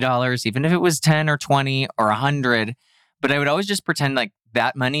 $3, even if it was 10 or 20 or 100. But I would always just pretend like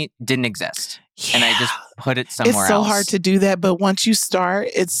that money didn't exist. Yeah. And I just put it somewhere else. It's so hard to do that. But once you start,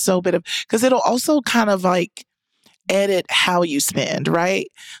 it's so bit of, because it'll also kind of like edit how you spend, right?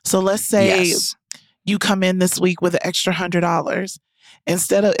 So let's say you come in this week with an extra $100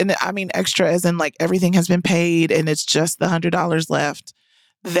 instead of, and I mean extra as in like everything has been paid and it's just the $100 left.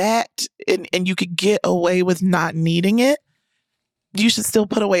 That, and you could get away with not needing it. You should still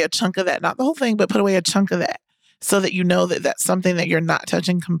put away a chunk of that, not the whole thing, but put away a chunk of that so that you know that that's something that you're not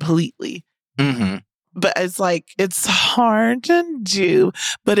touching completely. But it's like, it's hard to do,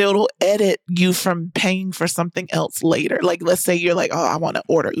 but it'll edit you from paying for something else later. Like, let's say you're like, oh, I want to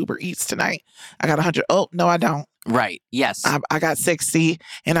order Uber Eats tonight. I got 100. Oh, no, I don't. Right. Yes. I got 60.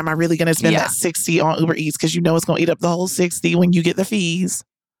 And am I really going to spend that 60 on Uber Eats? Because you know it's going to eat up the whole 60 when you get the fees.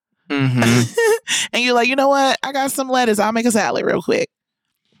 And you're like, you know what? I got some lettuce. I'll make a salad real quick.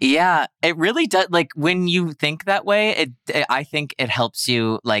 Yeah, it really does. Like when you think that way, I think it helps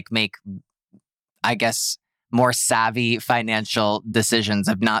you like make, I guess, more savvy financial decisions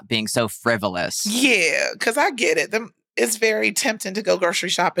of not being so frivolous. Yeah, because I get it. It's very tempting to go grocery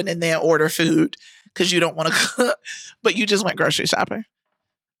shopping and then order food because you don't want to cook, but you just went grocery shopping.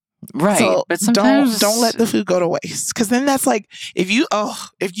 Right. So but sometimes don't let the food go to waste. Because then that's like, if you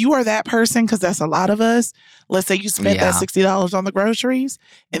are that person, because that's a lot of us. Let's say you spent that $60 on the groceries,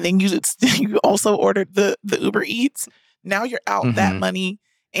 and then you also ordered the Uber Eats. Now you're out that money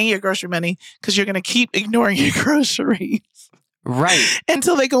and your grocery money because you're going to keep ignoring your groceries. Right.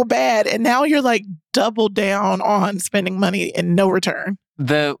 Until they go bad. And now you're like double down on spending money and no return.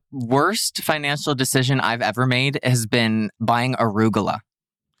 The worst financial decision I've ever made has been buying arugula.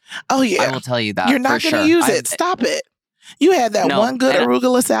 Oh, yeah. I will tell you that. You're not going to use it. Stop it. You had that one good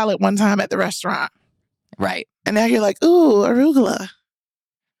arugula salad one time at the restaurant. Right. And now you're like, ooh, arugula.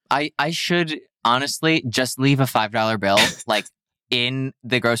 I should honestly just leave a $5 bill like in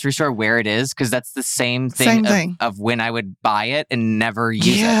the grocery store where it is, because that's the same thing of when I would buy it and never use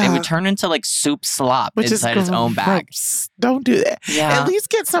it. It would turn into like soup slop inside its own bag. Don't do that. Yeah. At least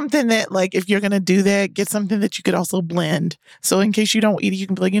get something that, like, if you're going to do that, get something that you could also blend. So in case you don't eat it, you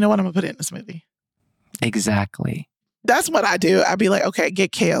can be like, you know what, I'm going to put it in a smoothie. Exactly. That's what I do. I'd be like, okay,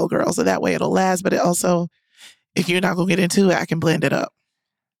 get kale, girl. So that way it'll last. But it also, if you're not going to get into it, I can blend it up.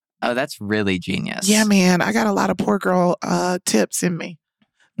 Oh, that's really genius. Yeah, man. I got a lot of poor girl tips in me.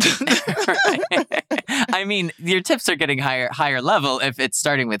 I mean, your tips are getting higher level if it's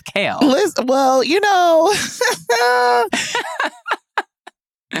starting with kale. Well, you know.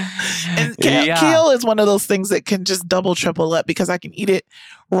 And kale is one of those things that can just double, triple up, because I can eat it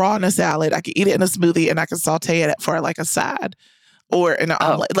raw in a salad. I can eat it in a smoothie, and I can saute it for like a side or an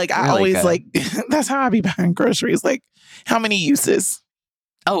omelet. Like I always good. Like, that's how I be buying groceries. Like, how many uses?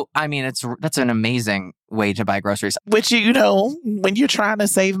 Oh, I mean, that's an amazing way to buy groceries. Which, you know, when you're trying to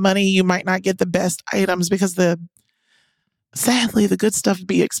save money, you might not get the best items because sadly, the good stuff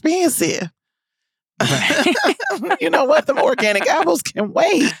be expensive. Right. You know what? The organic apples can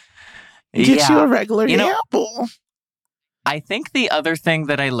wait. Get you a regular apple. I think the other thing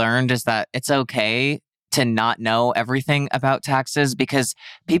that I learned is that it's okay to not know everything about taxes, because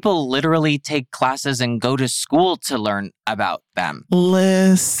people literally take classes and go to school to learn about them.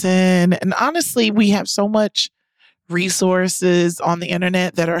 Listen, and honestly, we have so much resources on the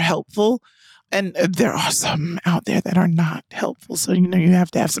internet that are helpful. And there are some out there that are not helpful. So, you know, you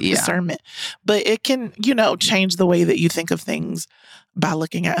have to have some discernment. But it can, you know, change the way that you think of things by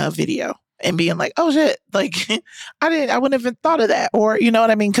looking at a video and being like, oh, shit, like, I wouldn't have even thought of that. Or, you know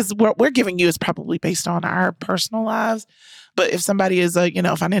what I mean? Because what we're giving you is probably based on our personal lives. But if somebody is a, you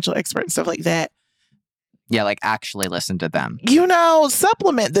know, financial expert and stuff like that. Yeah, like actually listen to them. You know,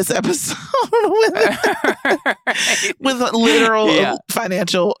 supplement this episode with literal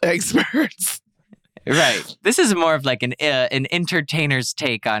financial experts. Right. This is more of like an entertainer's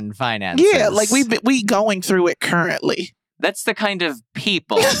take on finances. Yeah, like we going through it currently. That's the kind of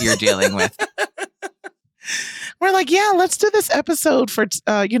people you're dealing with. We're like, yeah, let's do this episode for,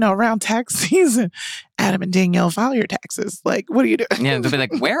 around tax season. Adam and Danielle, file your taxes. Like, what are you doing? Yeah, they'll be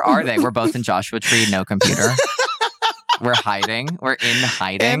like, where are they? We're both in Joshua Tree, no computer. We're hiding. We're in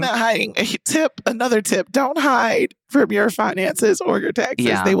hiding. Another tip. Don't hide from your finances or your taxes.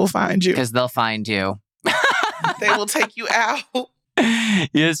 Yeah, they will find you. Because they'll find you. They will take you out.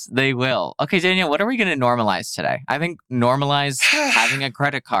 Yes, they will. Okay, Danielle, what are we going to normalize today? I think normalize having a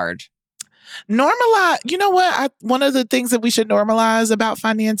credit card. Normalize. You know what? One of the things that we should normalize about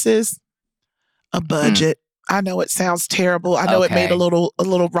finances, a budget. I know it sounds terrible. I know it made a little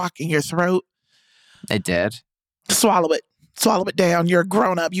rock in your throat. It did. Swallow it. Swallow it down. You're a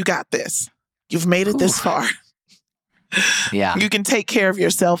grown up. You got this. You've made it this far. Yeah. You can take care of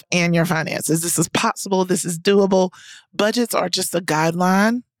yourself and your finances. This is possible. This is doable. Budgets are just a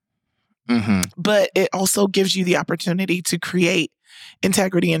guideline, but it also gives you the opportunity to create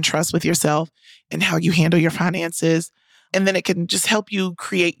integrity and trust with yourself and how you handle your finances. And then it can just help you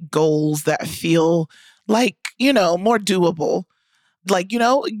create goals that feel like, you know, more doable. Like, you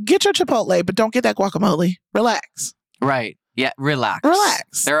know, get your Chipotle, but don't get that guacamole. Relax. Right. Yeah, relax.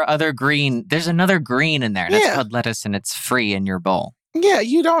 Relax. There's another green in there. That's called lettuce, and it's free in your bowl. Yeah,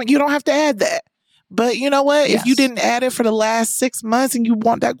 you don't have to add that. But you know what? Yes. If you didn't add it for the last 6 months and you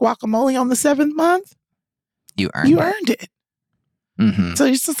want that guacamole on the 7th month, you earned it. Mm-hmm. So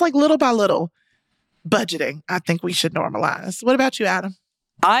it's just like little by little budgeting. I think we should normalize. What about you, Adam?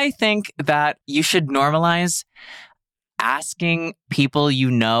 I think that you should normalize asking people you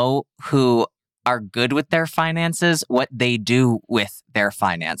know who are good with their finances what they do with their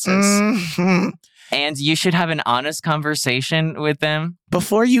finances. Mm-hmm. And you should have an honest conversation with them.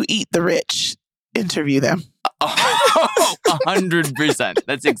 Before you eat the rich, interview them. 100%.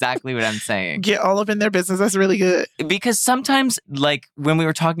 That's exactly what I'm saying. Get all up in their business. That's really good. Because sometimes, like when we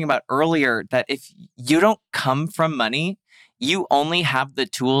were talking about earlier, that if you don't come from money, you only have the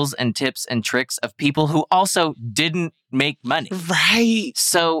tools and tips and tricks of people who also didn't make money. Right.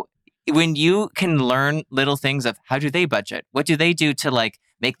 So when you can learn little things of how do they budget? What do they do to like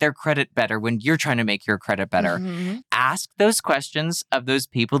make their credit better when you're trying to make your credit better? Mm-hmm. Ask those questions of those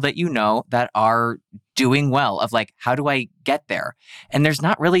people that you know that are doing well of like, how do I get there? And there's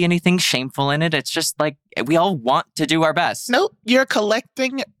not really anything shameful in it. It's just like we all want to do our best. Nope. You're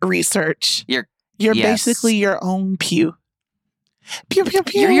collecting research. You're yes. basically your own Pew. Pew, pew,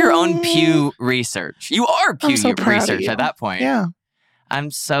 pew. You're your own Pew research. You are Pew research at that point. Yeah. I'm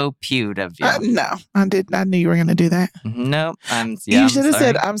so pewed of you. No, I knew you were going to do that. No, you should have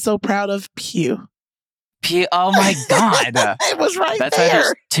said, I'm so proud of Pew. Pew. Oh my God. It was right That's there. Why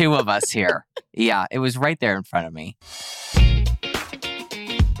there's two of us here. Yeah, it was right there in front of me.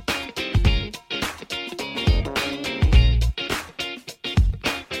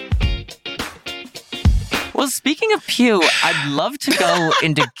 Well, speaking of Pew, I'd love to go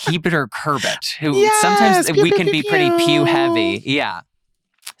into Keep It or Curb It, who sometimes we can be pretty Pew heavy. Yeah.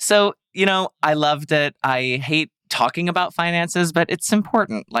 So, I loved it. I hate talking about finances, but it's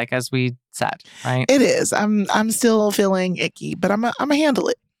important, like as we said, right? It is. I'm still feeling icky, but I'm gonna handle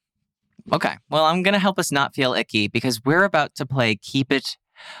it. Okay. Well, I'm going to help us not feel icky because we're about to play Keep It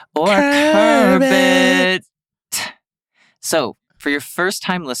or Curb It. So, for your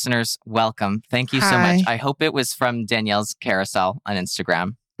first-time listeners, welcome. Thank you so much. I hope it was from Danielle's carousel on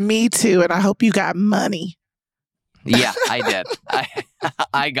Instagram. Me too, and I hope you got money. Yeah, I did.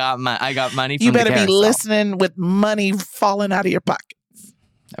 I got money from the carousel. You better be listening with money falling out of your pockets.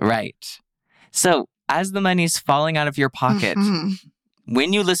 Right. So, as the money's falling out of your pocket,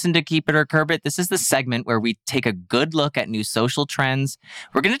 when you listen to Keep It or Curb It, this is the segment where we take a good look at new social trends.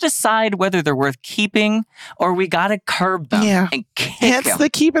 We're going to decide whether they're worth keeping or we got to curb them and kick them. Hence the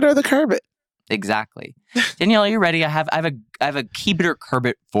Keep It or the Curb It. Exactly. Danielle, are you ready? I have a Keep It or Curb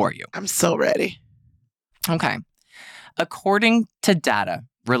It for you. I'm so ready. Okay. According to data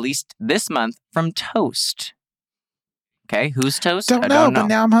released this month from Toast. Okay, who's Toast? Don't know, but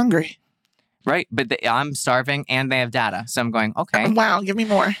now I'm hungry. Right, but I'm starving and they have data. So I'm going, okay. Wow, give me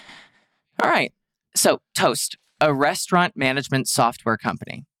more. All right. So Toast, a restaurant management software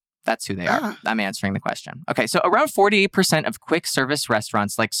company. That's who they are. I'm answering the question. Okay, so around 48% of quick service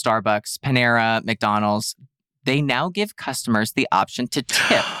restaurants like Starbucks, Panera, McDonald's, they now give customers the option to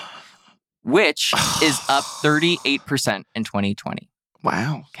tip, which is up 38% in 2020.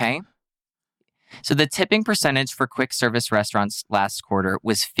 Wow. Okay. So the tipping percentage for quick service restaurants last quarter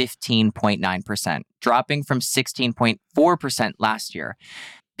was 15.9%, dropping from 16.4% last year.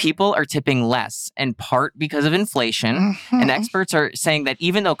 People are tipping less, in part because of inflation. And experts are saying that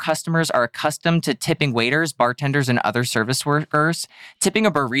even though customers are accustomed to tipping waiters, bartenders, and other service workers, tipping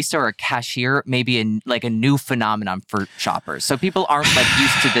a barista or a cashier may be a new phenomenon for shoppers. So people aren't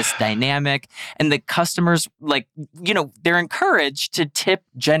used to this dynamic. And the customers, they're encouraged to tip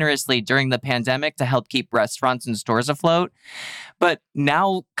generously during the pandemic to help keep restaurants and stores afloat. But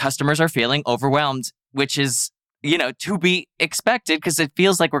now customers are feeling overwhelmed, which is to be expected because it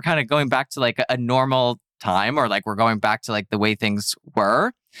feels like we're kind of going back to a normal time or we're going back to the way things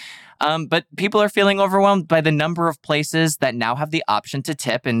were. But people are feeling overwhelmed by the number of places that now have the option to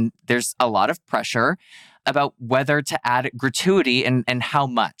tip. And there's a lot of pressure about whether to add gratuity and how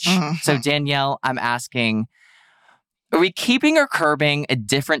much. So Danielle, I'm asking, are we keeping or curbing a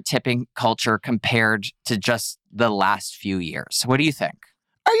different tipping culture compared to just the last few years? What do you think?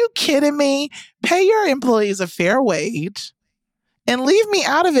 Are you kidding me? Pay your employees a fair wage and leave me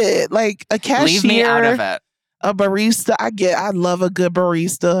out of it. Like a cashier, leave me out of it. A barista. I love a good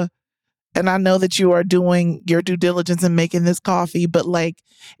barista. And I know that you are doing your due diligence in making this coffee, but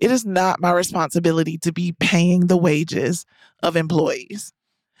it is not my responsibility to be paying the wages of employees.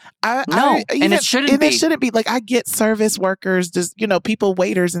 And it shouldn't be. It shouldn't be. I get service workers, just, people,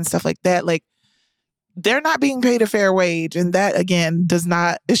 waiters and stuff like that. They're not being paid a fair wage. And that, again,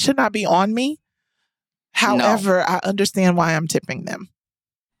 it should not be on me. However, I understand why I'm tipping them.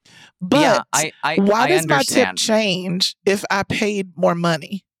 But why does my tip change if I paid more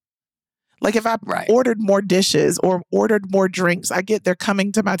money? If I ordered more dishes or ordered more drinks, I get they're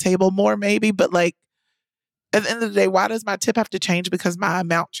coming to my table more maybe. But at the end of the day, why does my tip have to change because my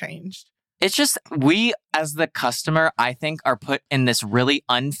amount changed? It's just we, as the customer, I think, are put in this really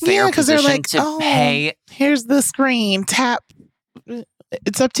unfair position to pay. Here's the screen. Tap.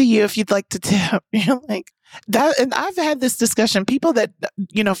 It's up to you if you'd like to tip. You're that. And I've had this discussion. People that,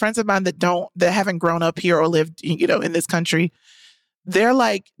 friends of mine that haven't grown up here or lived, in this country, they're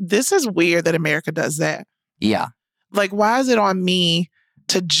like, this is weird that America does that. Yeah. Why is it on me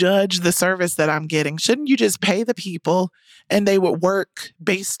to judge the service that I'm getting? Shouldn't you just pay the people and they would work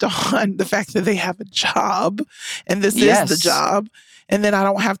based on the fact that they have a job and this is the job? And then I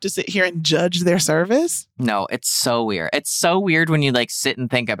don't have to sit here and judge their service? No, it's so weird. It's so weird when you like sit and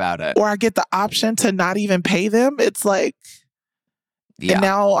think about it. Or I get the option to not even pay them. It's like, and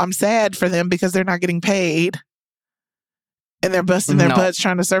now I'm sad for them because they're not getting paid and they're busting their butts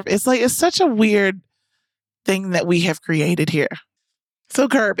trying to serve. It's like, it's such a weird thing that we have created here. So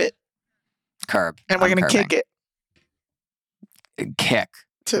curb it. Curb. And we're going to kick it. Kick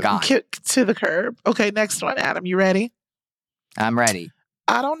to the curb. Okay, next one, Adam. You ready? I'm ready.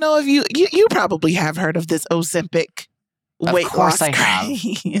 I don't know if you probably have heard of this Ozempic weight loss craze. Of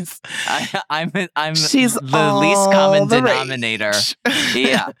course I have. I'm She's the least common denominator.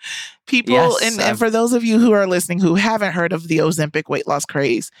 Yeah. People, and for those of you who are listening who haven't heard of the Ozempic weight loss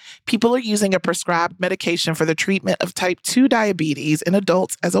craze, people are using a prescribed medication for the treatment of type 2 diabetes in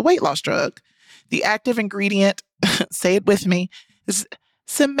adults as a weight loss drug. The active ingredient, say it with me, is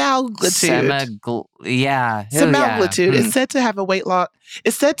semaglutide. Semaglutide is said to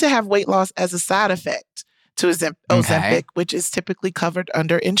have weight loss as a side effect to Ozempic, which is typically covered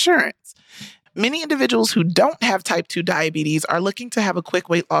under insurance. Many individuals who don't have type 2 diabetes are looking to have a quick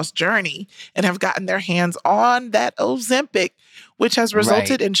weight loss journey and have gotten their hands on that Ozempic, which has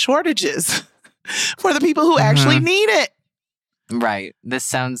resulted in shortages for the people who actually need it. Right. This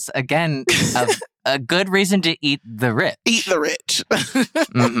sounds, again, a good reason to eat the rich. Eat the rich.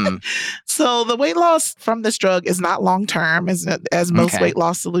 So the weight loss from this drug is not long-term, as most weight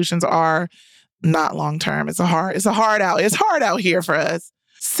loss solutions are not long-term. It's hard out here for us.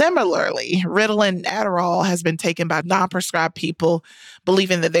 Similarly, Ritalin and Adderall has been taken by non-prescribed people,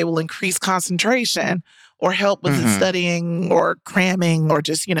 believing that they will increase concentration or help with studying or cramming or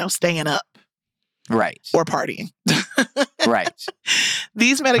just, staying up. Right. Or partying. Right.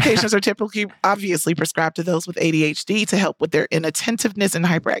 These medications are typically obviously prescribed to those with ADHD to help with their inattentiveness and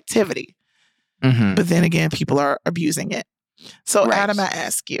hyperactivity. But then again, people are abusing it. So Adam, I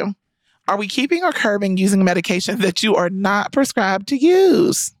ask you, are we keeping or curbing using medication that you are not prescribed to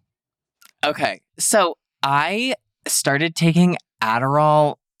use? Okay. So I started taking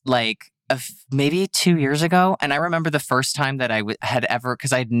Adderall maybe 2 years ago. And I remember the first time that I had ever,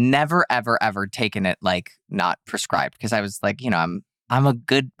 because I'd never, ever, ever taken it not prescribed. Because I was like, I'm a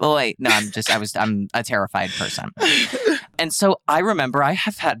good boy. No, I'm a terrified person. And so I remember I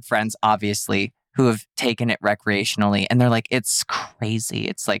have had friends, obviously, who have taken it recreationally. And they're like, it's crazy.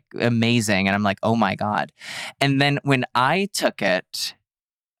 It's amazing. And I'm like, oh my God. And then when I took it,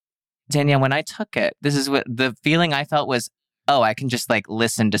 Danielle, this is what the feeling I felt was, oh, I can just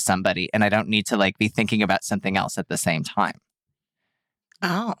listen to somebody and I don't need to be thinking about something else at the same time.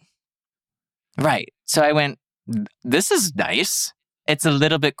 Oh. Right. So I went, this is nice. It's a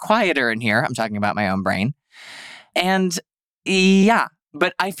little bit quieter in here. I'm talking about my own brain. And yeah,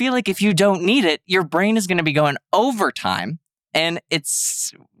 but I feel like if you don't need it, your brain is going to be going overtime and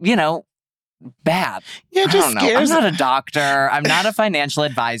it's, bad. Yeah, I don't know. I'm not a doctor. I'm not a financial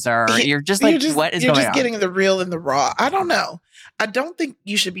advisor. You're just what is going on? You're just getting the real and the raw. I don't know. I don't think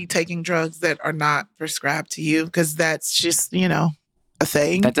you should be taking drugs that are not prescribed to you because that's just, a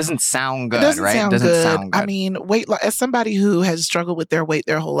thing. That doesn't sound good, right? It doesn't sound good. I mean, weight loss, as somebody who has struggled with their weight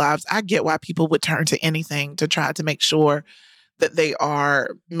their whole lives, I get why people would turn to anything to try to make sure that they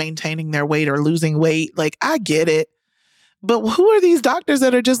are maintaining their weight or losing weight. I get it. But who are these doctors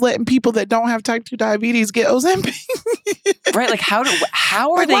that are just letting people that don't have type 2 diabetes get Ozempic? Right. How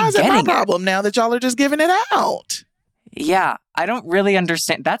are they why is getting it my problem now that y'all are just giving it out? Yeah, I don't really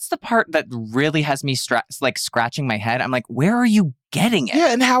understand. That's the part that really has me scratching my head. I'm like, where are you getting it?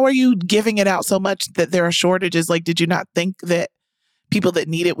 Yeah, and how are you giving it out so much that there are shortages? Did you not think that people that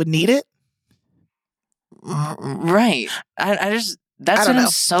need it would need it? Right. That's what I'm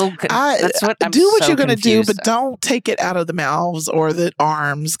so. That's what I'm do what so you're going to do, but at. don't take it out of the mouths or the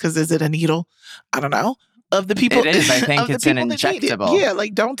arms. Because is it a needle? I don't know. Of the people, it is. I think it's an injectable. Yeah,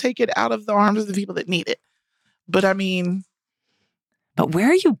 don't take it out of the arms of the people that need it. But I mean, but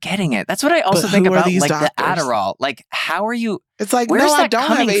where are you getting it? That's what I also think about, the Adderall. How are you? It's no, I don't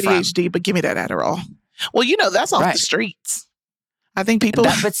have ADHD, but give me that Adderall. Well, that's off the streets. I think people.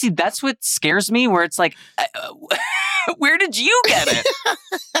 But see, that's what scares me. Where it's where did you get it?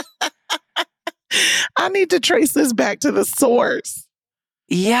 I need to trace this back to the source.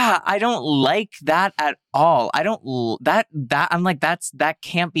 Yeah, I don't like that at all. I don't I'm like, that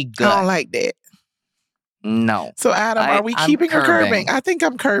can't be good. I don't like that. No. So Adam, are we keeping or curbing? I think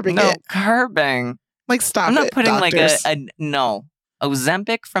I'm curbing it. No, curbing. Stop it. I'm not putting doctors. no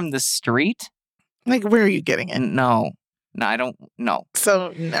Ozempic from the street. Where are you getting it? No. No, I don't. No.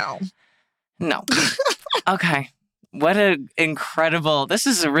 So, no. No. Okay. What an incredible, this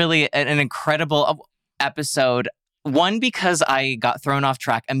is really an incredible episode. One, because I got thrown off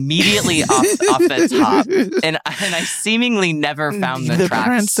track immediately off the top. And I seemingly never found the tracks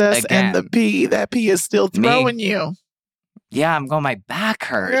princess again. And the pee. That pee is still throwing you. Yeah, I'm going, my back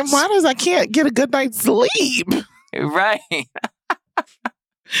hurts. And why does I can't get a good night's sleep? Right.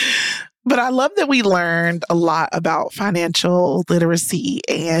 But I love that we learned a lot about financial literacy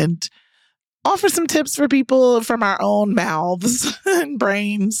and offer some tips for people from our own mouths and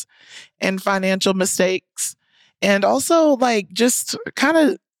brains and financial mistakes. And also, like, just kind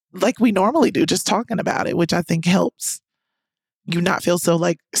of like we normally do, just talking about it, which I think helps you not feel so,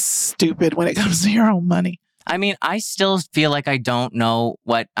 like, stupid when it comes to your own money. I mean, I still feel like I don't know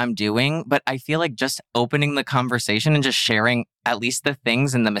what I'm doing, but I feel like just opening the conversation and just sharing at least the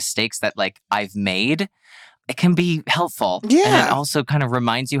things and the mistakes that, like, I've made, it can be helpful. Yeah. And it also kind of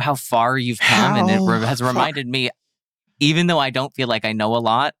reminds you how far you've come. And it has reminded me, even though I don't feel like I know a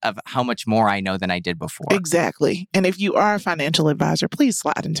lot, of how much more I know than I did before. Exactly. And if you are a financial advisor, please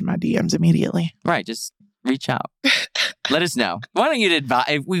slide into my DMs immediately. Right. Just reach out. Let us know. Why don't you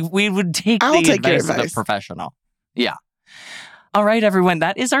advise? We would take I'll the take your advice of a advice. professional. Yeah. All right, everyone.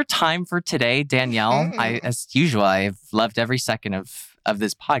 That is our time for today. Danielle, as usual, I've loved every second of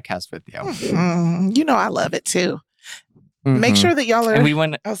this podcast with you. You know I love it too. Make sure that y'all are... And we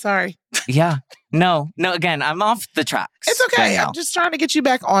went... Oh, sorry. Yeah. No, again, I'm off the tracks. It's okay. Danielle. I'm just trying to get you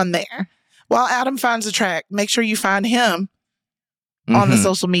back on there. While Adam finds a track, make sure you find him on the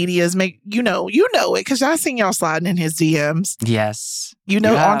social medias. You know it, because I seen y'all sliding in his DMs. Yes.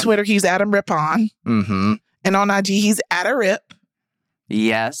 On Twitter, he's Adam Rippon. Mm-hmm. And on IG, he's @arip.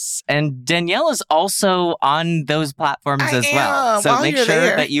 Yes. And Danielle is also on those platforms as well. So make sure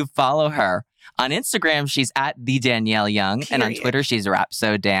that you follow her. On Instagram, she's @TheDanielleYoung. And on Twitter, she's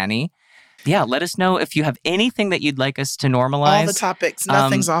RapsoDanny. Yeah, let us know if you have anything that you'd like us to normalize. All the topics.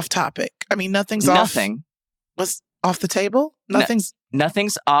 Nothing's off topic. I mean, nothing's off. Nothing. What's off the table? Nothing's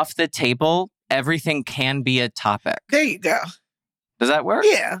off the table. Everything can be a topic. There you go. Does that work?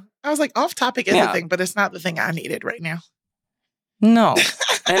 Yeah. I was like, off topic is the thing, but it's not the thing I needed right now. No.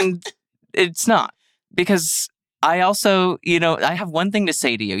 And it's not. Because I also, I have one thing to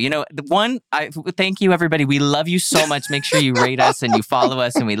say to you. Thank you, everybody. We love you so much. Make sure you rate us and you follow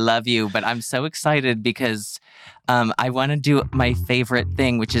us, and we love you. But I'm so excited because I want to do my favorite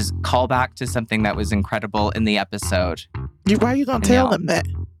thing, which is call back to something that was incredible in the episode. Why are you going to tell them that?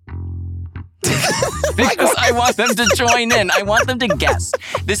 Because I want them to join in. I want them to guess.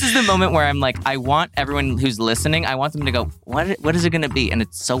 This is the moment where I'm like, I want everyone who's listening, I want them to go, what is it going to be? And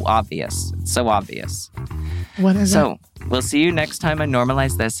it's so obvious. It's so obvious. What is it? So we'll see you next time on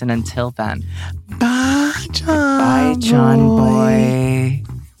Normalize This. And until then. Bye, John. Bye, John boy.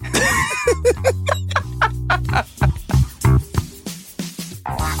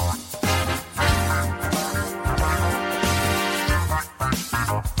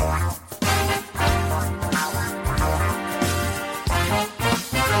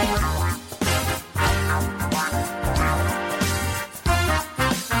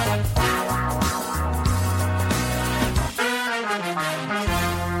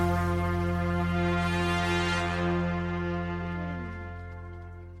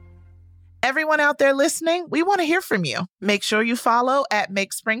 Everyone out there listening, we want to hear from you. Make sure you follow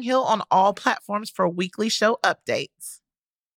 @MakeSpringHill on all platforms for weekly show updates.